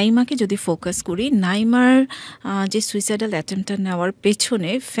শুধু নাইমাকে যদি ফোকাস করি, নাইমার যে সুইসাইডাল অ্যাটেম্পটা নেওয়ার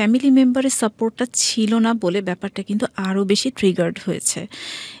পেছনে ফ্যামিলি মেম্বারের সাপোর্টটা ছিল না বলে ব্যাপারটা কিন্তু আরও বেশি ট্রিগার্ড হয়েছে।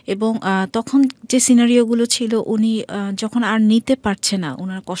 এবং তখন যে সিনারিওগুলো ছিল, উনি যখন আর নিতে পারছে না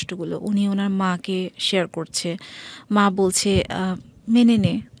ওনার কষ্টগুলো, উনি ওনার মাকে শেয়ার করছে, মা বলছে মেনে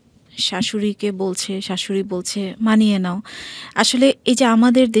নে, শাশুড়িকে বলছে, শাশুড়ি বলছে মানিয়ে নাও। আসলে এই যে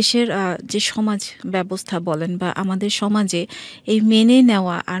আমাদের দেশের যে সমাজ ব্যবস্থা বলেন বা আমাদের সমাজে এই মেনে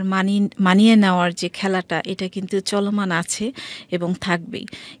নেওয়া আর মানিয়ে নেওয়ার যে খেলাটা, এটা কিন্তু চলমান আছে এবং থাকবেই।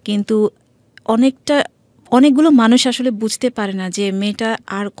 কিন্তু অনেকগুলো মানুষ আসলে বুঝতে পারে না যে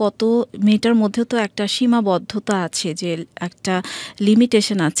মেয়েটার মধ্যে তো একটা সীমাবদ্ধতা আছে, যে একটা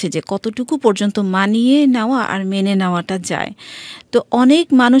লিমিটেশন আছে, যে কতটুকু পর্যন্ত মানিয়ে নেওয়া আর মেনে নেওয়াটা যায়। তো অনেক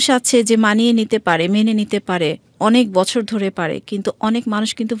মানুষ আছে যে মানিয়ে নিতে পারে, মেনে নিতে পারে, অনেক বছর ধরে পারে, কিন্তু অনেক মানুষ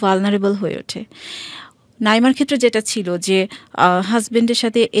কিন্তু ভালনারেবল হয়ে ওঠে। নাইমার ক্ষেত্রে যেটা ছিল যে হাজবেন্ডের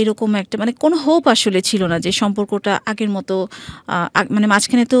সাথে এরকম একটা মানে কোনো হোপ আসলে ছিল না যে সম্পর্কটা আগের মতো, মানে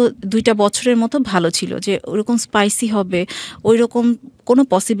মাঝখানে তো 2টা বছরের মতো ভালো ছিল, যে ওরকম স্পাইসি হবে ওই রকম কোনো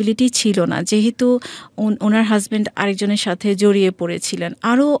পসিবিলিটি ছিল না, যেহেতু ওনার হাজবেন্ড আরেকজনের সাথে জড়িয়ে পড়েছিলেন,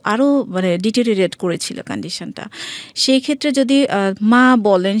 আরও মানে ডিটেরিয়েট করেছিল কন্ডিশনটা। সেই ক্ষেত্রে যদি মা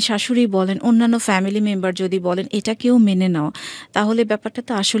বলেন, শাশুড়ি বলেন, অন্যান্য ফ্যামিলি মেম্বার যদি বলেন এটা কেউ মেনে নাও, তাহলে ব্যাপারটা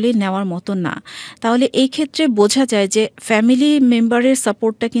তো আসলে নেওয়ার মতো না। তাহলে এই ক্ষেত্রে বোঝা যায় যে ফ্যামিলি মেম্বারের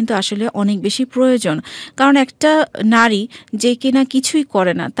সাপোর্টটা কিন্তু আসলে অনেক বেশি প্রয়োজন। কারণ একটা নারী যে কিনা কিছুই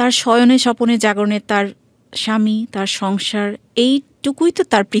করে না, তার শয়নে স্বপনে জাগরণে তার স্বামী, তার সংসার, এইটুকুই তো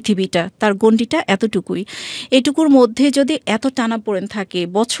তার পৃথিবীটা, তার গণ্ডিটা এতটুকুই। এটুকুর মধ্যে যদি এত টানাপোড়েন থাকে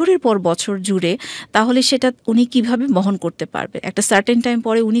বছরের পর বছর জুড়ে, তাহলে সেটা উনি কিভাবে বহন করতে পারবে? একটা সার্টেন টাইম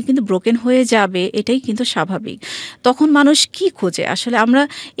পরে উনি কিন্তু ব্রোকেন হয়ে যাবে, এটাই কিন্তু স্বাভাবিক। তখন মানুষ কি খোঁজে? আসলে আমরা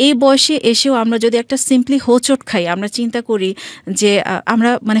এই বয়সে এসেও আমরা যদি একটা সিম্পলি হোঁচট খাই, আমরা চিন্তা করি যে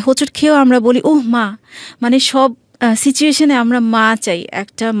আমরা মানে হোঁচট খেয়েও আমরা বলি ওহ মা, মানে সব সিচুয়েশনে আমরা মা চাই,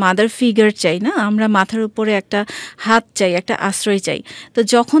 একটা মাদার ফিগার চাই না, আমরা মাথার উপরে একটা হাত চাই, একটা আশ্রয় চাই। তো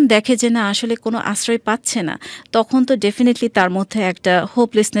যখন দেখে যে না আসলে কোনো আশ্রয় পাচ্ছে না, তখন তো ডেফিনেটলি তার মধ্যে একটা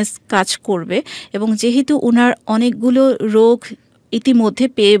হোপলেসনেস কাজ করবে। এবং যেহেতু ওনার অনেকগুলো রোগ ইতিমধ্যে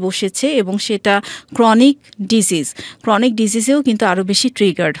পেয়ে বসেছে এবং সেটা ক্রনিক ডিজিজেও কিন্তু আরও বেশি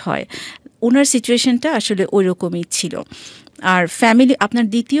ট্রিগার্ড হয়, ওনার সিচুয়েশনটা আসলে ওই রকমই ছিল। আর ফ্যামিলি, আপনার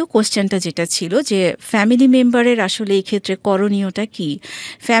দ্বিতীয় কোশ্চেনটা যেটা ছিল যে ফ্যামিলি মেম্বারের আসলে এই ক্ষেত্রে করণীয়টা কি,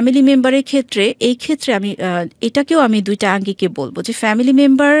 ফ্যামিলি মেম্বারের ক্ষেত্রে এই ক্ষেত্রে আমি এটাকেও আমি দুইটা আঙ্গিকে বলবো যে ফ্যামিলি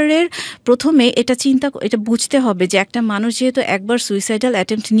মেম্বারের প্রথমে এটা বুঝতে হবে যে একটা মানুষ যেহেতু একবার সুইসাইডাল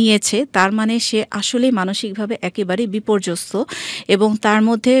অ্যাটেম্পট নিয়েছে তার মানে সে আসলে মানসিকভাবে একেবারে বিপর্যস্ত এবং তার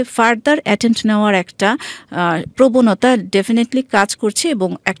মধ্যে ফার্দার অ্যাটেম্পট নেওয়ার একটা প্রবণতা ডেফিনেটলি কাজ করছে এবং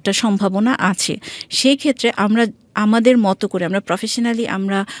একটা সম্ভাবনা আছে। সেই ক্ষেত্রে আমাদের মতো করে আমরা প্রফেশনালি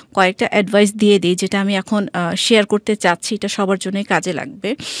আমরা কয়েকটা অ্যাডভাইস দিয়ে দিই, যেটা আমি এখন শেয়ার করতে চাচ্ছি, এটা সবার জন্যই কাজে লাগবে।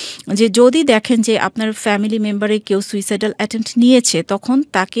 যে যদি দেখেন যে আপনার ফ্যামিলি মেম্বারে কেউ সুইসাইডাল অ্যাটেম্পট নিয়েছে, তখন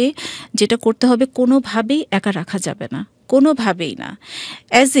তাকে যেটা করতে হবে, কোনোভাবেই একা রাখা যাবে না, কোনোভাবেই না।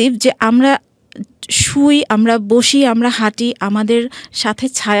 অ্যাজ ইফ যে আমরা শুই, আমরা বসি, আমরা হাঁটি, আমাদের সাথে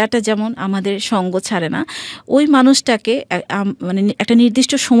ছায়াটা যেমন আমাদের সঙ্গ ছাড়ে না, ওই মানুষটাকে মানে একটা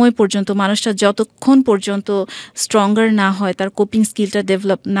নির্দিষ্ট সময় পর্যন্ত মানুষটা যতক্ষণ পর্যন্ত স্ট্রঙ্গার না হয়, তার কোপিং স্কিলটা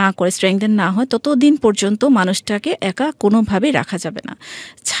ডেভেলপ না করে, স্ট্রেংথেন না হয়, ততদিন পর্যন্ত মানুষটাকে একা কোনোভাবেই রাখা যাবে না।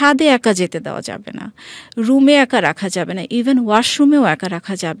 ছাদে একা যেতে দেওয়া যাবে না, রুমে একা রাখা যাবে না, ইভেন ওয়াশরুমেও একা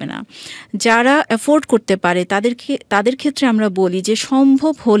রাখা যাবে না। যারা অ্যাফোর্ড করতে পারে তাদের ক্ষেত্রে আমরা বলি যে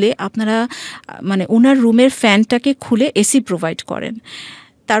সম্ভব হলে আপনারা মানে ওনার রুমের ফ্যানটাকে খুলে এসি প্রোভাইড করেন,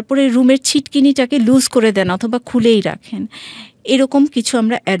 তারপরে রুমের ছিটকিনিটাকে লুজ করে দেন অথবা খুলেই রাখেন, এরকম কিছু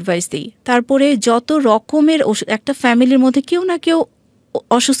আমরা অ্যাডভাইস দিই। তারপরে যত রকমের একটা ফ্যামিলির মধ্যে কেউ না কেউ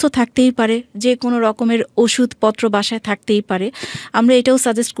অসুস্থ থাকতেই পারে, যে কোনো রকমের ওষুধপত্র বাসায় থাকতেই পারে, আমরা এটাও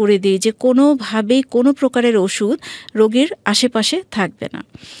সাজেস্ট করে দিই যে কোনোভাবেই কোনো প্রকারের ওষুধ রোগীর আশেপাশে থাকবে না,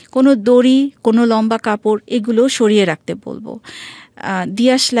 কোনো দড়ি, কোনো লম্বা কাপড় এগুলো সরিয়ে রাখতে বলবো।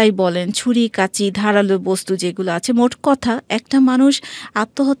 দিয়াশলাই বলেন, ছুরি কাঁচি ধারালো বস্তু যেগুলো আছে, মোট কথা একটা মানুষ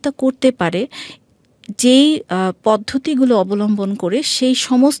আত্মহত্যা করতে পারে যেই পদ্ধতিগুলো অবলম্বন করে, সেই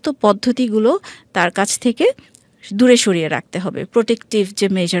সমস্ত পদ্ধতিগুলো তার কাছ থেকে দূরে সরিয়ে রাখতে হবে। প্রোটেকটিভ যে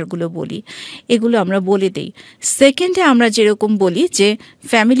মেজারগুলো বলি এগুলো আমরা বলে দিই। সেকেন্ডে আমরা যেরকম বলি যে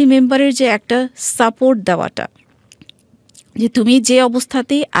ফ্যামিলি মেম্বারের যে একটা সাপোর্ট দেওয়াটা, যে তুমি যে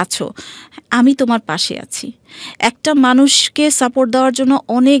অবস্থাতেই আছো আমি তোমার পাশে আছি। একটা মানুষকে সাপোর্ট দেওয়ার জন্য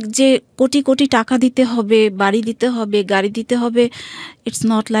অনেক যে কোটি কোটি টাকা দিতে হবে, বাড়ি দিতে হবে, গাড়ি দিতে হবে, ইটস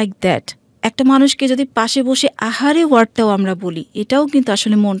নট লাইক দ্যাট। একটা মানুষকে যদি পাশে বসে আহারে ওয়ার্ডটাও আমরা বলি, এটাও কিন্তু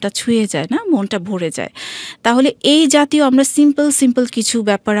আসলে মনটা ছুঁয়ে যায় না, মনটা ভরে যায়। তাহলে এই জাতীয় আমরা সিম্পল কিছু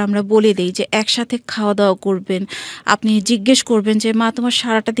ব্যাপার আমরা বলে দিই যে একসাথে খাওয়া দাওয়া করবেন, আপনি জিজ্ঞেস করবেন যে মা তোমার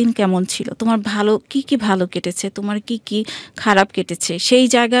সারাটা দিন কেমন ছিল, তোমার কি ভালো কেটেছে, তোমার কি খারাপ কেটেছে,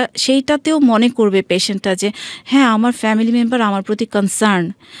 সেইটাতেও মনে করবে পেশেন্টটা যে হ্যাঁ আমার ফ্যামিলি মেম্বার আমার প্রতি কনসার্ন,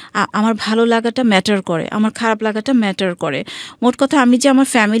 আমার ভালো লাগাটা ম্যাটার করে, আমার খারাপ লাগাটা ম্যাটার করে। মোট কথা আমি যে আমার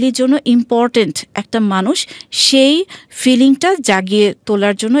ফ্যামিলির জন্য ইম্পর্টেন্ট একটা মানুষ, সেই ফিলিংটা জাগিয়ে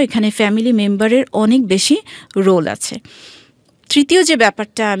তোলার জন্য এখানে ফ্যামিলি মেম্বারের অনেক বেশি রোল আছে। তৃতীয় যে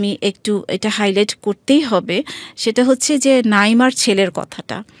ব্যাপারটা আমি একটু এটা হাইলাইট করতেই হবে, সেটা হচ্ছে যে নাইমার ছেলের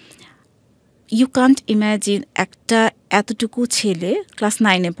কথাটা। ইউ কান্ট ইম্যাজিন একটা এতটুকু ছেলে, ক্লাস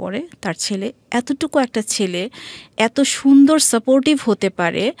 9-এ পড়ে, তার ছেলে, এতটুকু একটা ছেলে এত সুন্দর সাপোর্টিভ হতে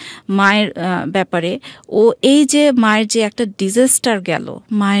পারে মায়ের ব্যাপারে। ও এই যে মায়ের যে একটা ডিজাস্টার গেল,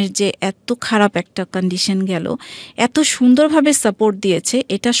 মায়ের যে এত খারাপ একটা কন্ডিশন গেল, এত সুন্দরভাবে সাপোর্ট দিয়েছে,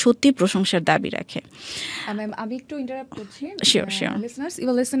 এটা সত্যি প্রশংসার দাবি রাখে। আমি একটু ইন্টারাপ্ট করছি। Sure listeners, you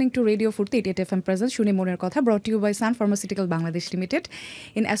R listening to radio ফুর্তি 88 FM প্রেজেন্স, শুনে মনের কথা, brought you by San pharmaceutical Bangladesh limited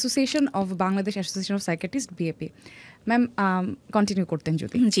in association of Bangladesh association of psychiatrist, BAP. Ma'am continue করতেন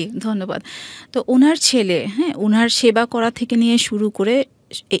যদি। জি, ধন্যবাদ। তো ওনার ছেলে, হ্যাঁ, ওনার সেবা করা থেকে নিয়ে শুরু করে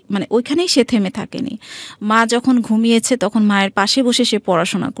মানে ওইখানেই সে থেমে থাকেনি। মা যখন ঘুমিয়েছে তখন মায়ের পাশে বসে সে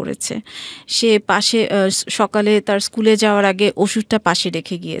পড়াশোনা করেছে, সে পাশে সকালে তার স্কুলে যাওয়ার আগে ওষুধটা পাশে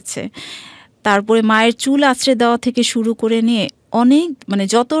রেখে গিয়েছে, তারপরে মায়ের চুল আঁচড়ে দেওয়া থেকে শুরু করে নিয়ে অনেক মানে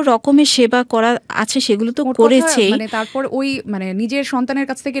যত রকমের সেবা করা আছে সেগুলো তো করেছে। মানে তারপর ওই মানে নিজের সন্তানের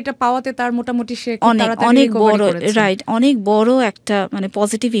কাছ থেকে এটা পাওয়াতে তার মোটামুটি সে অনেক বড়, রাইট, অনেক বড় একটা মানে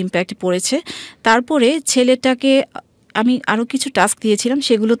পজিটিভ ইম্প্যাক্ট পড়েছে। তারপরে ছেলেটাকে আমি আরও কিছু টাস্ক দিয়েছিলাম,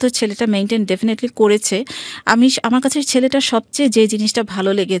 সেগুলো তো ছেলেটা মেনটেন ডেফিনেটলি করেছে। আমার কাছে ছেলেটা সবচেয়ে যে জিনিসটা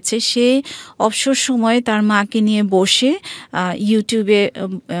ভালো লেগেছে, সে অবসর সময়ে তার মাকে নিয়ে বসে ইউটিউবে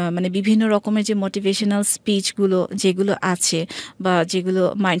মানে বিভিন্ন রকমের যে মোটিভেশনাল স্পিচগুলো যেগুলো আছে বা যেগুলো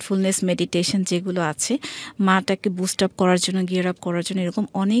মাইন্ডফুলনেস মেডিটেশন যেগুলো আছে, মাটাকে বুস্ট আপ করার জন্য, গিয়ার আপ করার জন্য, এরকম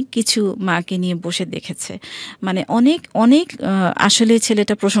অনেক কিছু মাকে নিয়ে বসে দেখেছে। মানে অনেক আসলে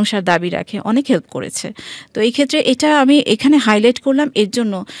ছেলেটা প্রশংসার দাবি রাখে, অনেক হেল্প করেছে। তো এই ক্ষেত্রে এটা আমি এখানে হাইলাইট করলাম এর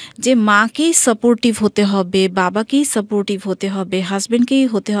জন্য যে মাকেই সাপোর্টিভ হতে হবে, বাবাকেই সাপোর্টিভ হতে হবে, হাজব্যান্ডকেই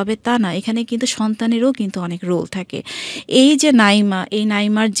হতে হবে তা না, এখানে কিন্তু সন্তানেরও কিন্তু অনেক রোল থাকে। এই যে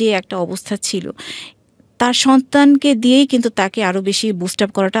নাইমার যে একটা অবস্থা ছিল, তার সন্তানকে দিয়েই কিন্তু তাকে আরো বেশি বুস্ট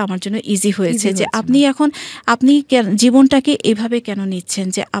আপ করাটা আমার জন্য ইজি হয়েছে যে আপনি জীবনটাকে এভাবে কেন নিচ্ছেন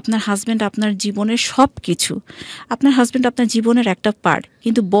যে আপনার হাজবেন্ড আপনার জীবনের সবকিছু, আপনার হাজবেন্ড আপনার জীবনের একটা পার্ট,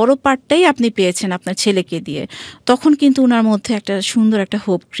 কিন্তু বড় পার্টটাই আপনি পেয়েছেন আপনার ছেলেকে দিয়ে, তখন কিন্তু ওনার মধ্যে একটা সুন্দর একটা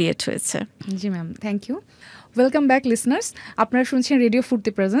হোপ ক্রিয়েট হয়েছে। জি ma'am, thank you. Welcome back listeners, আপনারা শুনছেন রেডিও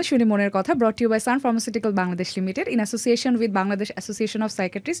ফুর্তি প্রেজেন্স, শুনি মনের কথা, brought you by San pharmaceutical Bangladesh limited in association with Bangladesh association of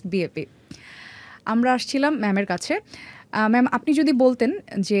psychiatrist BAP. আমরা আসছিলাম ম্যামের কাছে। ম্যাম, আপনি যদি বলতেন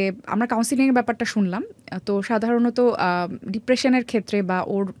যে আমরা কাউন্সিলিংয়ের ব্যাপারটা শুনলাম, তো সাধারণত ডিপ্রেশনের ক্ষেত্রে বা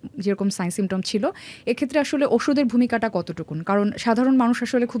ওর যেরকম সাইন সিমটম ছিল এক্ষেত্রে আসলে ওষুধের ভূমিকাটা কতটুকুন? কারণ সাধারণ মানুষ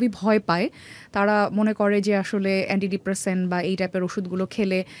আসলে খুবই ভয় পায়, তারা মনে করে যে আসলে অ্যান্টিডিপ্রেসেন্ট বা এই টাইপের ওষুধগুলো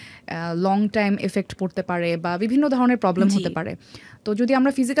খেলে লং টাইম এফেক্ট পড়তে পারে বা বিভিন্ন ধরনের প্রবলেম হতে পারে। তো যদি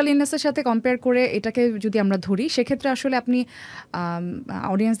আমরা ফিজিক্যাল ইলনেসের সাথে কম্পেয়ার করে এটাকে যদি আমরা ধরি, সেক্ষেত্রে আসলে আপনি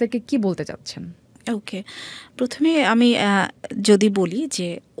অডিয়েন্সদেরকে কি বলতে চাচ্ছেন? ওকে, প্রথমে আমি যদি বলি যে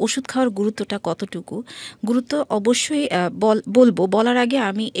ওষুধ খাওয়ার গুরুত্বটা কতটুকু, গুরুত্ব অবশ্যই বলার আগে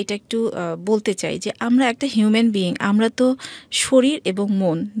আমি এটা একটু বলতে চাই যে আমরা একটা হিউম্যান বিইং, আমরা তো শরীর এবং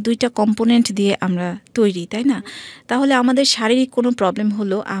মন দুইটা কম্পোনেন্ট দিয়ে আমরা তৈরি, তাই না? তাহলে আমাদের শারীরিক কোনো প্রবলেম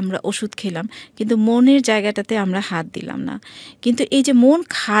হলো আমরা ওষুধ খেলাম, কিন্তু মনের জায়গাটাতে আমরা হাত দিলাম না। কিন্তু এই যে মন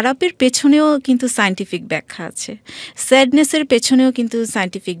খারাপের পেছনেও কিন্তু সায়েন্টিফিক ব্যাখ্যা আছে, স্যাডনেসের পেছনেও কিন্তু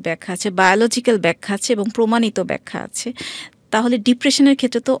সায়েন্টিফিক ব্যাখ্যা আছে, বায়োলজিক্যাল ব্যাখ্যা আছে এবং প্রমাণিত ব্যাখ্যা আছে। তাহলে ডিপ্রেশনের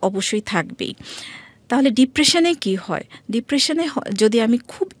ক্ষেত্রে তো অবশ্যই থাকবেই। তাহলে ডিপ্রেশনে কি হয়? ডিপ্রেশনে যদি আমি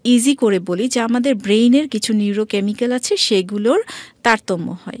খুব ইজি করে বলি যে আমাদের ব্রেইনের কিছু নিউরোকেমিক্যাল আছে, সেগুলোর তারতম্য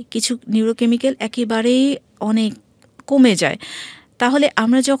হয়, কিছু নিউরোকেমিক্যাল একেবারেই অনেক কমে যায়। তাহলে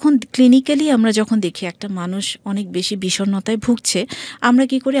আমরা যখন ক্লিনিক্যালি আমরা যখন দেখি একটা মানুষ অনেক বেশি বিষণ্ণতায় ভুগছে, আমরা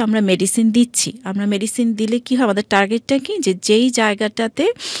কি করি? আমরা মেডিসিন দিচ্ছি। আমরা মেডিসিন দিলে কি হয়? আমাদের টার্গেটটা কি? যে যেই জায়গাটাতে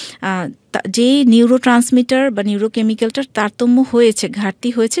যেই নিউরোট্রান্সমিটার বা নিউরোকেমিক্যালটার তারতম্য হয়েছে, ঘাটতি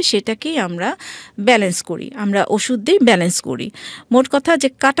হয়েছে, সেটাকেই আমরা ব্যালেন্স করি, আমরা ওষুধ দিয়ে ব্যালেন্স করি। মোট কথা যে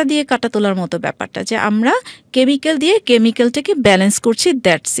কাটা দিয়ে কাটা তোলার মতো ব্যাপারটা, যে আমরা কেমিক্যাল দিয়ে কেমিক্যালটাকে ব্যালেন্স করছি,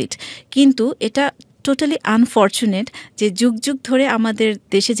 দ্যাটস ইট। কিন্তু এটা টোটালি আনফর্চুনেট যে যুগ যুগ ধরে আমাদের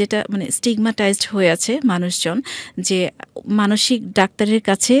দেশে যেটা মানে স্টিগমাটাইজড হয়ে আছে মানুষজন, যে মানসিক ডাক্তারের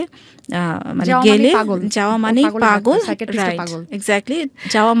কাছে মানে গেলে যাওয়া মানেই পাগল, রাইট, এক্স্যাক্টলি,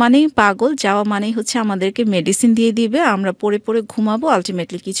 যাওয়া মানেই পাগল, যাওয়া মানেই হচ্ছে আমাদেরকে মেডিসিন দিয়ে দিবে, আমরা পড়ে পড়ে ঘুমাবো,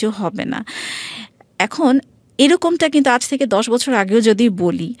 আলটিমেটলি কিছু হবে না। এখন এরকমটা কিন্তু আজ থেকে 10 বছর আগেও যদি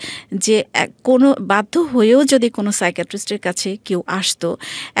বলি যে বাধ্য হয়েও যদি কোনো সাইকিয়াট্রিস্টের কাছে কেউ আসতো,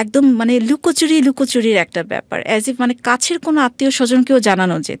 একদম মানে লুকোচুরির একটা ব্যাপার, অ্যাজ ইফ মানে কাছের কোনো আত্মীয় স্বজনকেও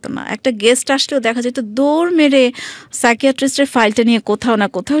জানানো যেত না। একটা গেস্ট আসলেও দেখা যেত দৌড় মেরে সাইকিয়াট্রিস্টের ফাইলটা নিয়ে কোথাও না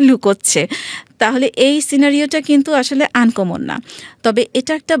কোথাও লুকোচ্ছে। তাহলে এই সিনারিওটা কিন্তু আসলে আনকমন না। তবে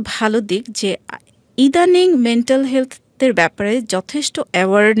এটা একটা ভালো দিক যে ইদানিং মেন্টাল হেলথ ব্যাপারে যথেষ্ট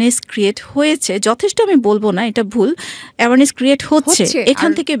অ্যাওয়ারনেস ক্রিয়েট হয়েছে, যথেষ্ট আমি বলবো না, এটা ভুল, অ্যাওয়ারনেস ক্রিয়েট হচ্ছে,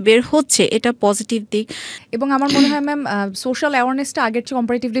 এখান থেকে বের হচ্ছে, এটা পজিটিভ দিক। এবং আমার মনে হয় ম্যাম সোশ্যাল অ্যাওয়ারনেসটা আগের চেয়ে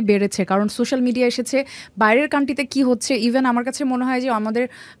কম্পারেটিভলি বেড়েছে, কারণ সোশ্যাল মিডিয়া এসেছে, বাইরের কান্ট্রিতে কি হচ্ছে, ইভেন আমার কাছে মনে হয় যে আমাদের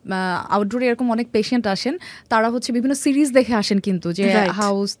আউটডোরে এরকম অনেক পেশেন্ট আসেন, তারা হচ্ছে বিভিন্ন সিরিজ দেখে আসেন, কিন্তু যে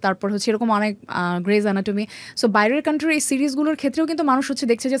হাউস, তারপর হচ্ছে এরকম অনেক গ্রেজ অ্যানাটমি। সো বাইরের কান্ট্রির এই সিরিজগুলোর ক্ষেত্রেও কিন্তু মানুষ হচ্ছে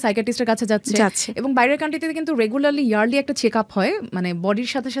দেখছে যে সাইকিয়াট্রিস্টের কাছে যাচ্ছে, এবং বাইরের কান্ট্রিতে কিন্তু রেগুলারলি একটা চেক আপ হয়, মানে বডির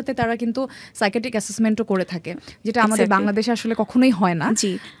সাথে সাথে তারা কিন্তু সাইকিয়াট্রিক অ্যাসেসমেন্টও করে থাকে, যেটা আমাদের বাংলাদেশে আসলে কখনোই হয় না।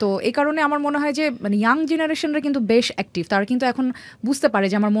 তো এই কারণে আমার মনে হয় যে মানে ইয়াং জেনারেশনরা কিন্তু বেশ অ্যাক্টিভ, তারা কিন্তু এখন বুঝতে পারে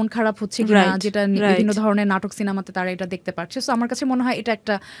যে আমার মন খারাপ হচ্ছে কিনা, যেটা বিভিন্ন ধরনের নাটক সিনেমাতে তারা এটা দেখতে পাচ্ছে। সো আমার কাছে মনে হয় এটা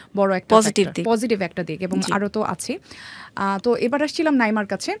একটা বড় একটা পজিটিভ একটা দিক, এবং আরও তো আছে। তো এবার আসছিলাম নাইমার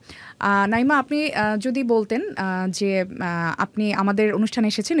কাছে। নাইমা, আপনি যদি বলতেন যে আপনি আমাদের অনুষ্ঠানে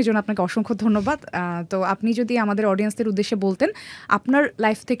এসেছেন, এই জন্য আপনাকে অসংখ্য ধন্যবাদ। তো আপনি যদি আমাদের অডিয়েন্সদের উদ্দেশ্যে বলতেন আপনার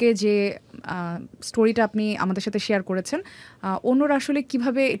লাইফ থেকে যে স্টোরিটা আপনি আমাদের সাথে শেয়ার করেছেন, অন্যরা আসলে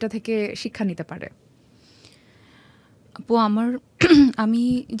কিভাবে এটা থেকে শিক্ষা নিতে পারে। আপু, আমি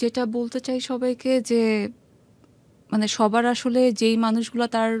যেটা বলতে চাই সবাইকে, যে মানে সবার আসলে যেই মানুষগুলো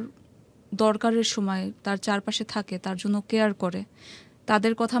তার দরকারের সময় তার চারপাশে থাকে, তার জন্য কেয়ার করে,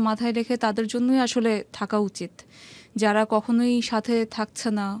 তাদের কথা মাথায় রেখে তাদের জন্যই আসলে থাকা উচিত। যারা কখনোই সাথে থাকছে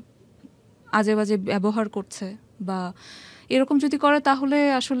না, আজে বাজে ব্যবহার করছে বা এরকম যদি করে, তাহলে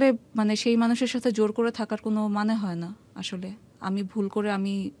আসলে মানে সেই মানুষের সাথে জোর করে থাকার কোনো মানে হয় না। আসলে আমি ভুল করে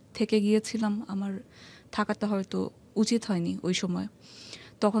আমি থেকে গিয়েছিলাম, আমার থাকাটা হয়তো উচিত হয়নি ওই সময়,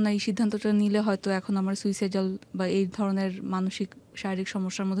 তখন এই সিদ্ধান্তটা নিলে হয়তো এখন আমার সুইসাইডাল বা এই ধরনের মানসিক শারীরিক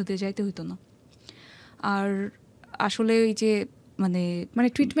সমস্যার মধ্যে দিয়ে যাইতে হইতো না। আর আসলে ওই যে মানে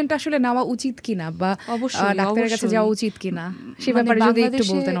ট্রিটমেন্ট আসলে নেওয়া উচিত কিনা বা অবশ্যই ডাক্তারের কাছে যাওয়া উচিত কিনা, সে ব্যাপারে যদি একটু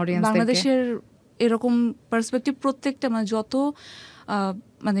বলতেন অডিয়েন্সদেরকে। বাংলাদেশের এরকম পার্সপেক্টিভ প্রত্যেকটা মানে যত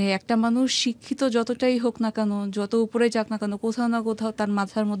মানে একটা মানুষ শিক্ষিত যতটাই হোক না কেন, যত উপরে যাক না কেন, কোথাও না কোথাও তার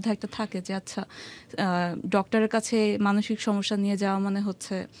মাথার মধ্যে একটা থাকে যে আচ্ছা ডক্টরের কাছে মানসিক সমস্যা নিয়ে যাওয়া মানে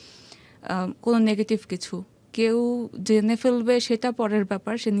হচ্ছে কোনো নেগেটিভ কিছু। কেউ জেনে ফেলবে সেটা পরের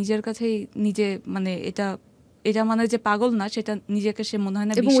ব্যাপার, সে নিজের কাছেই নিজে মানে এটা মানে যে পাগল না সেটা নিজেকে সে মনে হয়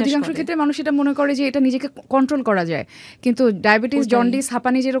না। এবং অধিকাংশ ক্ষেত্রে মানুষ এটা মনে করে যে এটা নিজেকে কন্ট্রোল করা যায়, কিন্তু ডায়াবেটিস, জন্ডিস,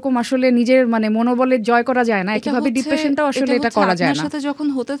 হাঁপানি যেরকম আসলে নিজের মানে মনোবলে জয় করা যায় না, একইভাবে ডিপ্রেশনটাও আসলে এটা করা যায় না। আপনার সাথে যখন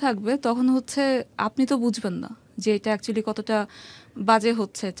হতে থাকবে তখন হচ্ছে আপনি তো বুঝবেন না যে এটা অ্যাকচুয়ালি কতটা বাজে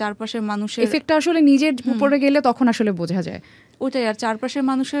হচ্ছে, চারপাশের মানুষের এফেক্টটা আসলে নিজের উপরে গেলে তখন আসলে বোঝা যায়। ওটাই, আর চারপাশের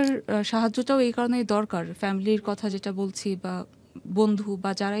মানুষের সাহায্যটাও এই কারণেই দরকার। ফ্যামিলির কথা যেটা বলছি বা বন্ধু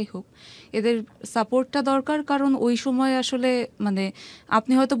বা যারাই হোক, এদের সাপোর্টটা দরকার। কারণ ওই সময় আসলে মানে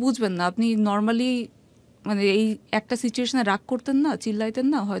আপনি হয়তো বুঝবেন না, আপনি নর্মালি মানে এই একটা সিচুয়েশনে রাগ করতেন না, চিল্লাইতেন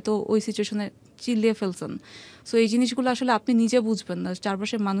না, হয়তো ওই সিচুয়েশনে চিল্লিয়ে ফেলছেন। সো এই জিনিসগুলো আসলে আপনি নিজে বুঝবেন না।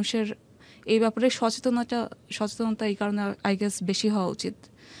 চারপাশের মানুষের এই ব্যাপারে সচেতনতা এই কারণে আই গেস বেশি হওয়া উচিত।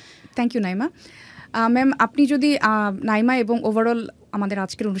 Thank you Naima. ম্যাম, আপনি যদি নাইমা এবং ওভারঅল আমাদের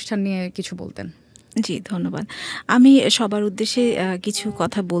আজকের অনুষ্ঠান নিয়ে কিছু বলতেন। জি, ধন্যবাদ। আমি সবার উদ্দেশ্যে কিছু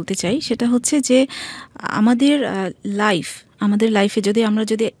কথা বলতে চাই। সেটা হচ্ছে যে আমাদের লাইফে যদি আমরা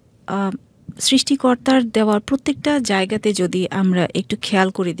সৃষ্টিকর্তার দেওয়ার প্রত্যেকটা জায়গাতে যদি আমরা একটু খেয়াল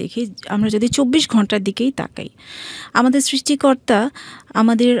করে দেখি, আমরা যদি 24 ঘন্টার দিকেই তাকাই, আমাদের সৃষ্টিকর্তা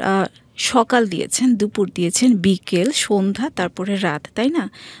আমাদের সকাল দিয়েছেন, দুপুর দিয়েছেন, বিকেল, সন্ধ্যা, তারপরে রাত, তাই না?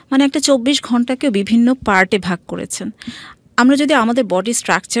 মানে একটা 24 ঘন্টাকে বিভিন্ন পার্টে ভাগ করেছেন। আমরা যদি আমাদের বডি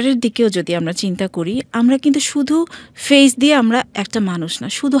স্ট্রাকচারের দিকেও যদি আমরা চিন্তা করি, আমরা কিন্তু শুধু ফেস দিয়ে আমরা একটা মানুষ না,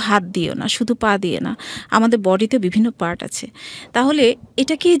 শুধু হাত দিয়েও না, শুধু পা দিয়ে না, আমাদের বডিতে বিভিন্ন পার্ট আছে। তাহলে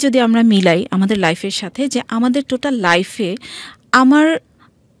এটাকে যদি আমরা মিলাই আমাদের লাইফের সাথে, যে আমাদের টোটাল লাইফে আমার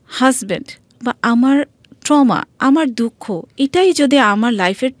হাজব্যান্ড বা আমার ট্রমা, আমার দুঃখ, এটাই যদি আমার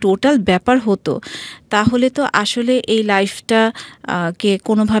লাইফের টোটাল ব্যাপার হতো, তাহলে তো আসলে এই লাইফটা কে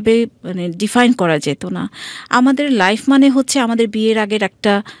কোনোভাবে মানে ডিফাইন করা যেত না। আমাদের লাইফ মানে হচ্ছে আমাদের বিয়ের আগের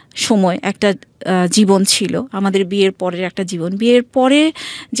একটা সময়, একটা জীবন ছিল, আমাদের বিয়ের পরের একটা জীবন, বিয়ের পরে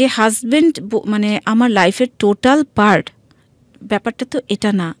যে হাজব্যান্ড মানে আমার লাইফের টোটাল পার্ট, ব্যাপারটা তো এটা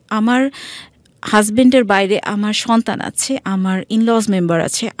না। আমার হাজব্যান্ডের বাইরে আমার সন্তান আছে, আমার ইনলজ মেম্বার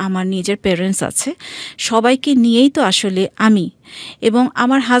আছে, আমার নিজের প্যারেন্টস আছে, সবাইকে নিয়েই তো আসলে আমি। এবং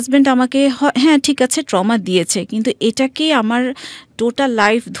আমার হাজব্যান্ড আমাকে হ্যাঁ ঠিক আছে ট্রমা দিয়েছে, কিন্তু এটাকে আমার টোটাল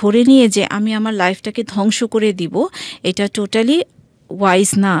লাইফ ধরে নিয়ে যে আমি আমার লাইফটাকে ধ্বংস করে দিব, এটা টোটালি ওয়াইজ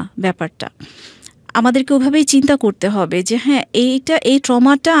না ব্যাপারটা। আমাদেরকে ওভাবেই চিন্তা করতে হবে যে হ্যাঁ এই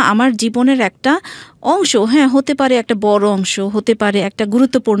ট্রমাটা আমার জীবনের একটা অংশ, হ্যাঁ হতে পারে একটা বড় অংশ, হতে পারে একটা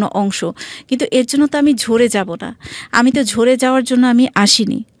গুরুত্বপূর্ণ অংশ, কিন্তু এর জন্য তো আমি ঝরে যাব না। আমি তো ঝরে যাওয়ার জন্য আমি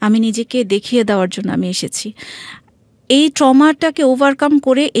আসিনি, আমি নিজেকে দেখিয়ে দেওয়ার জন্য আমি এসেছি। এই ট্রমাটাকে ওভারকাম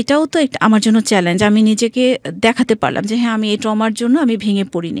করে, এটাও তো একটা আমার জন্য চ্যালেঞ্জ। আমি নিজেকে দেখাতে পারলাম যে হ্যাঁ আমি এই ট্রমার জন্য আমি ভেঙে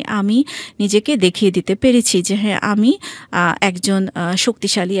পড়িনি, আমি নিজেকে দেখিয়ে দিতে পেরেছি যে হ্যাঁ আমি একজন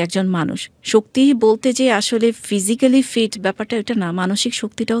শক্তিশালী একজন মানুষ। শক্তি বলতে যে আসলে ফিজিক্যালি ফিট ব্যাপারটা এটা না, মানসিক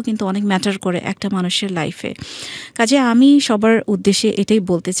শক্তিটাও কিন্তু অনেক ম্যাটার করে একটা মানুষের লাইফে। কাজে আমি সবার উদ্দেশ্যে এটাই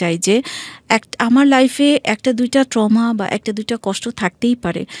বলতে চাই যে আমার লাইফে একটা দুইটা ট্রমা বা একটা দুইটা কষ্ট থাকতেই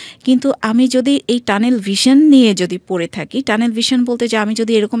পারে, কিন্তু আমি যদি এই টানেল ভিশন নিয়ে যদি পড়ে থাকি, টানেল ভিশন বলতে যে আমি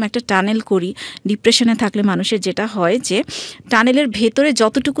যদি এরকম একটা টানেল করি, ডিপ্রেশনে থাকলে মানুষের যেটা হয় যে টানেলের ভেতরে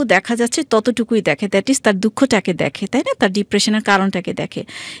যতটুকু দেখা যাচ্ছে ততটুকুই দেখে, দ্যাট ইজ তার দুঃখটাকে দেখে, তাই না, তার ডিপ্রেশনের কারণটাকে দেখে।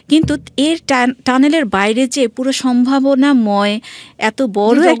 কিন্তু এর টানেলের বাইরে যে পুরো সম্ভাবনাময় এত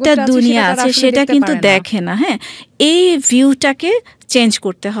বড় একটা দুনিয়া আছে সেটা কিন্তু দেখে না। হ্যাঁ, এই ভিউটাকে চেঞ্জ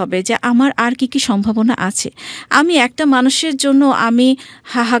করতে হবে যে আমার আর কি কি সম্ভাবনা আছে। আমি একটা মানুষের জন্য আমি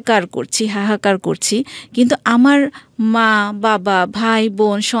হাহাকার করছি, কিন্তু আমার মা, বাবা, ভাই,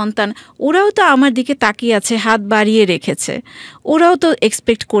 বোন, সন্তান, ওরাও তো আমার দিকে তাকিয়ে আছে, হাত বাড়িয়ে রেখেছে, ওরাও তো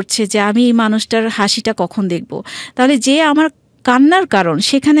এক্সপেক্ট করছে যে আমি এই মানুষটার হাসিটা কখন দেখব। তাহলে যে আমার কান্নার কারণ,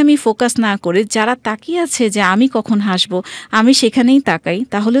 সেখানে আমি ফোকাস না করে যারা তাকিয়ে আছে যে আমি কখন হাসবো, আমি সেখানেই তাকাই,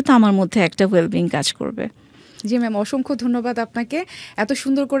 তাহলে তো আমার মধ্যে একটা ওয়েলবিং কাজ করবে। জি ম্যাম, অসংখ্য ধন্যবাদ আপনাকে এত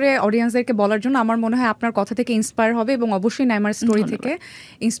সুন্দর করে অডিয়েন্সদেরকে বলার জন্য। আমার মনে হয় আপনার কথা থেকে ইন্সপায়ার হবে এবং অবশ্যই নাইমার স্টোরি থেকে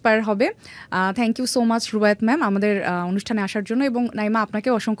ইন্সপায়ার হবে। Thank you so much Rubaiyat ma'am আমাদের অনুষ্ঠানে আসার জন্য, এবং নাইমা আপনাকে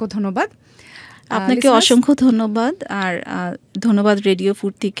অসংখ্য ধন্যবাদ। আপনাকে অসংখ্য ধন্যবাদ, আর ধন্যবাদ রেডিও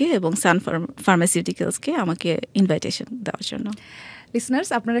ফুর্তিকে এবং সান ফার্মাসিউটিক্যালসকে আমাকে ইনভাইটেশন দেওয়ার জন্য। লিসনার্স,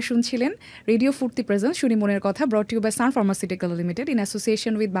 আপনারা শুনছিলেন রেডিও ফুর্তি প্রেজেন্টস, শুনি মনের কথা, brought you by San pharmaceutical limited in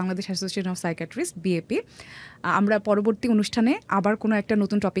association with Bangladesh association of psychiatrist, BAP. আমরা পরবর্তী অনুষ্ঠানে আবার কোনো একটা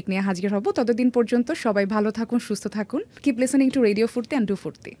নতুন টপিক নিয়ে হাজির হব। ততদিন পর্যন্ত সবাই ভালো থাকুন, সুস্থ থাকুন। কিপ লিসেনিং টু রেডিও ফুর্তি অ্যান্ড ডু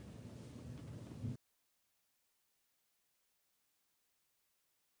ফুর্তি।